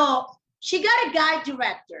 So she got a guy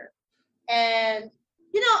director, and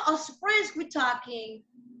us friends we're talking,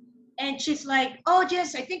 and she's like, oh,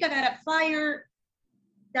 Jess, I think I gotta fire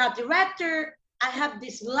the director. I have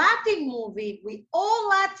this Latin movie with all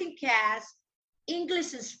Latin cast,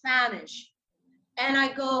 English and Spanish. And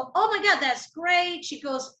I go, oh my God, that's great. She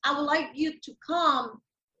goes, I would like you to come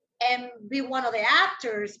and be one of the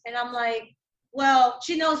actors. And I'm like, well,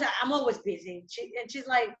 she knows that I'm always busy. She's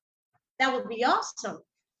like, that would be awesome.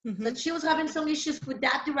 Mm-hmm. But she was having some issues with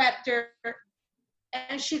that director.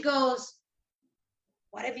 And she goes,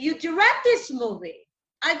 what if you direct this movie?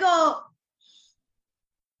 I go,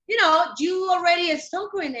 you already a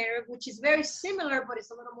stunt coordinator, which is very similar, but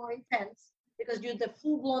it's a little more intense because you're the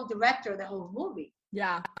full-blown director of the whole movie.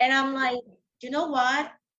 Yeah. And I'm like, you know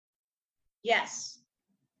what? Yes.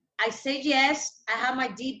 I say yes. I have my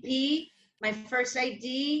DP, my first AD.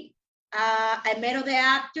 I met all the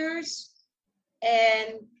actors,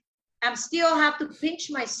 and I'm still have to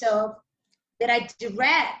pinch myself that I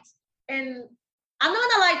direct. And I'm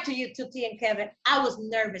not gonna lie to you, Tuti and Kevin, I was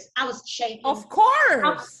nervous. I was shaking. Of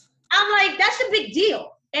course. I'm like, that's a big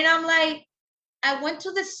deal. And I'm like, I went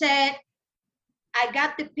to the set. I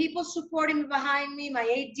got the people supporting me behind me, my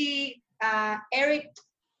AD, Eric,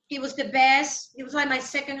 he was the best. He was like my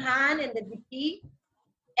second hand in the DP.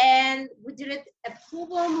 And we did a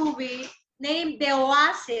full-blown movie named The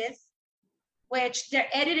Oasis, which they're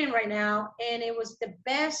editing right now. And it was the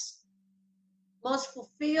best, most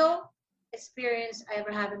fulfilled experience I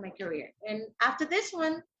ever had in my career. And after this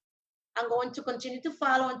one, I'm going to continue to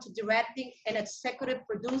follow into directing and executive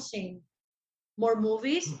producing more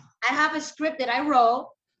movies. I have a script that I wrote.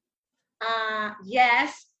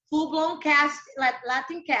 Yes, full-blown cast, like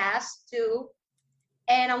Latin cast too.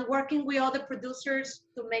 And I'm working with other producers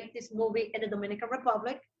to make this movie in the Dominican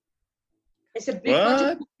Republic. It's a big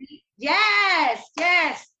budget movie. Yes.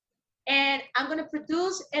 And I'm gonna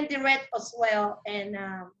produce and direct as well. And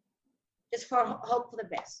just for hope for the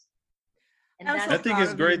best. And I think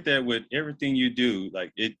it's great that with everything you do,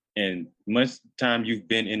 like it, and much time you've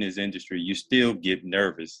been in this industry, you still get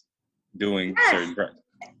nervous doing certain projects.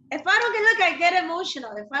 If I don't get, look, I get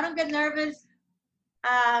emotional. If I don't get nervous,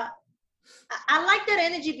 I like that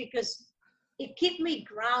energy because it keeps me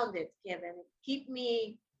grounded, Kevin. It keeps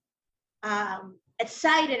me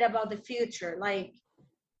excited about the future. Like,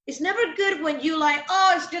 it's never good when you like,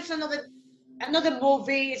 oh, it's just another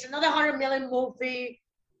movie. It's another 100 million movie.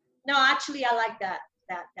 No, actually, I like that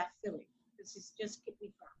feeling. This is just keep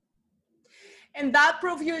me grounded. And that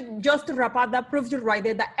proves you, just to wrap up, that proves you right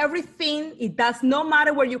there that everything, it does not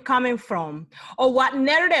matter where you're coming from or what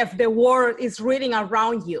narrative the world is reading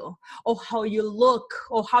around you or how you look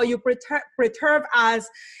or how you perturb as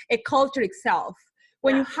a culture itself.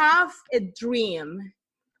 When you have a dream,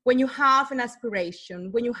 when you have an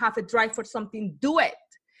aspiration, when you have a drive for something, do it.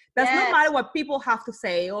 Does not matter what people have to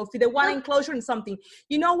say or if they want enclosure in something.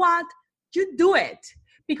 You know what? You do it.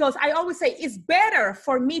 Because I always say it's better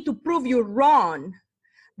for me to prove you wrong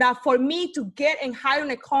than for me to get and hide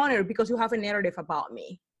in a corner because you have a narrative about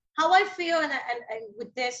me. How I feel, and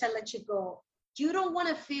with this, I'll let you go. You don't want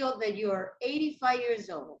to feel that you're 85 years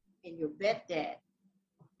old in your bed dead.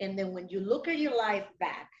 And then when you look at your life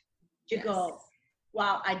back, you go,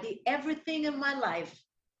 wow, I did everything in my life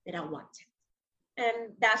that I wanted.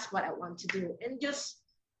 And that's what I want to do. And just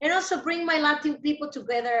and also bring my Latin people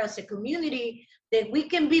together as a community, that we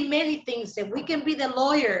can be many things, that we can be the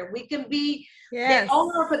lawyer, we can be Yes. the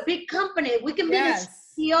owner of a big company, we can be Yes.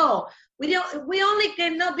 the CEO. We only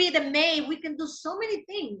cannot be the maid, we can do so many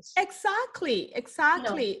things. Exactly.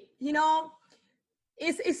 You know,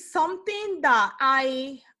 it's something that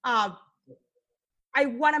I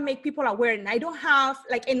want to make people aware, and I don't have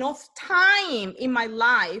like enough time in my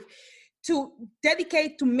life to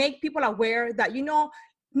dedicate to make people aware that, you know,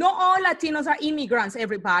 not all Latinos are immigrants,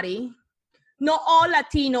 everybody. Not all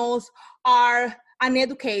Latinos are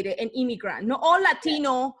uneducated and immigrant. Not all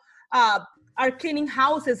Latino are cleaning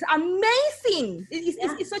houses. Amazing.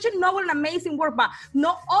 It's such a noble and amazing work, but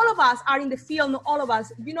not all of us are in the field. Not all of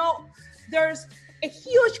us, you know, there's a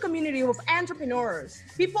huge community of entrepreneurs,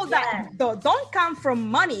 people that don't come from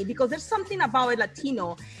money, because there's something about a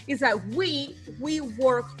Latino is that we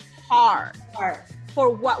work hard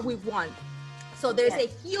for what we want. So there's a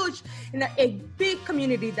huge, a big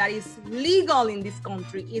community that is legal in this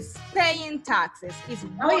country, is paying taxes, is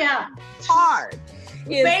working hard.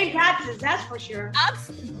 Paying taxes, that's for sure.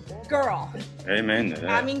 Girl. Amen to that.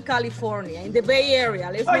 I'm in California, in the Bay Area.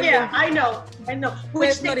 I know.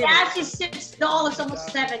 Which the gas is $6, almost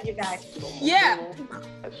 $7, you guys. Yeah.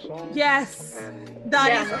 Yes.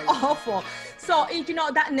 That is awful. So, you know,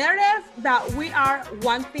 that narrative that we are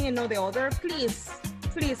one thing and not the other, please,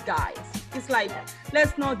 guys. It's like,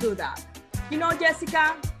 let's not do that. You know,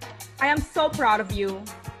 Jessica, I am so proud of you.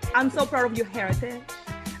 I'm so proud of your heritage.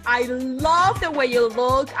 I love the way you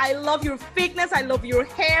look. I love your fitness. I love your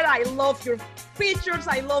hair. I love your features.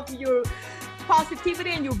 I love your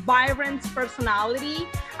positivity and your vibrant personality.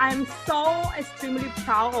 I'm so extremely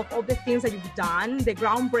proud of all the things that you've done, the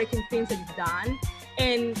groundbreaking things that you've done.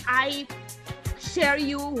 And I share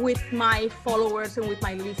you with my followers and with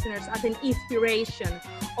my listeners as an inspiration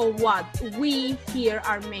of what we here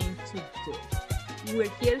are meant to do. We're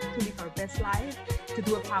here to live our best life, to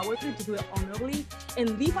do it powerfully, to do it honorably,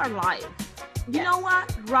 and live our life. You know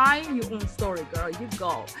what? Write your own story, girl. You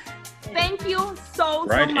go. Thank you so much.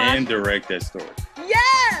 Write and direct that story.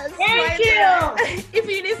 Yes. Thank you. If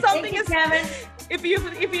you need something, Kevin. If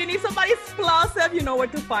you need somebody explosive, you know where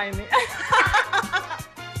to find me.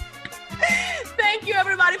 Thank you,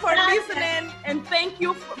 everybody, for listening, and thank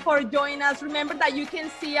you for joining us. Remember that you can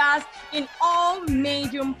see us in all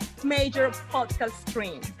major podcast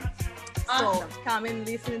streams. Awesome. So come and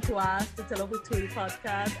listen to us, the Tell Us with Tuli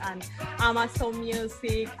podcast, and Amazon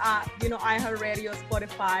Music, iHeartRadio,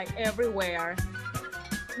 Spotify, everywhere.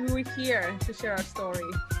 We're here to share our story.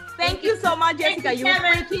 Thank you so much, Jessica. You were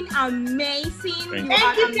freaking amazing.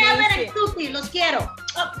 Thank you, Kevin and Tuti. Los quiero.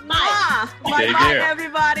 Bye. Bye,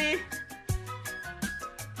 everybody.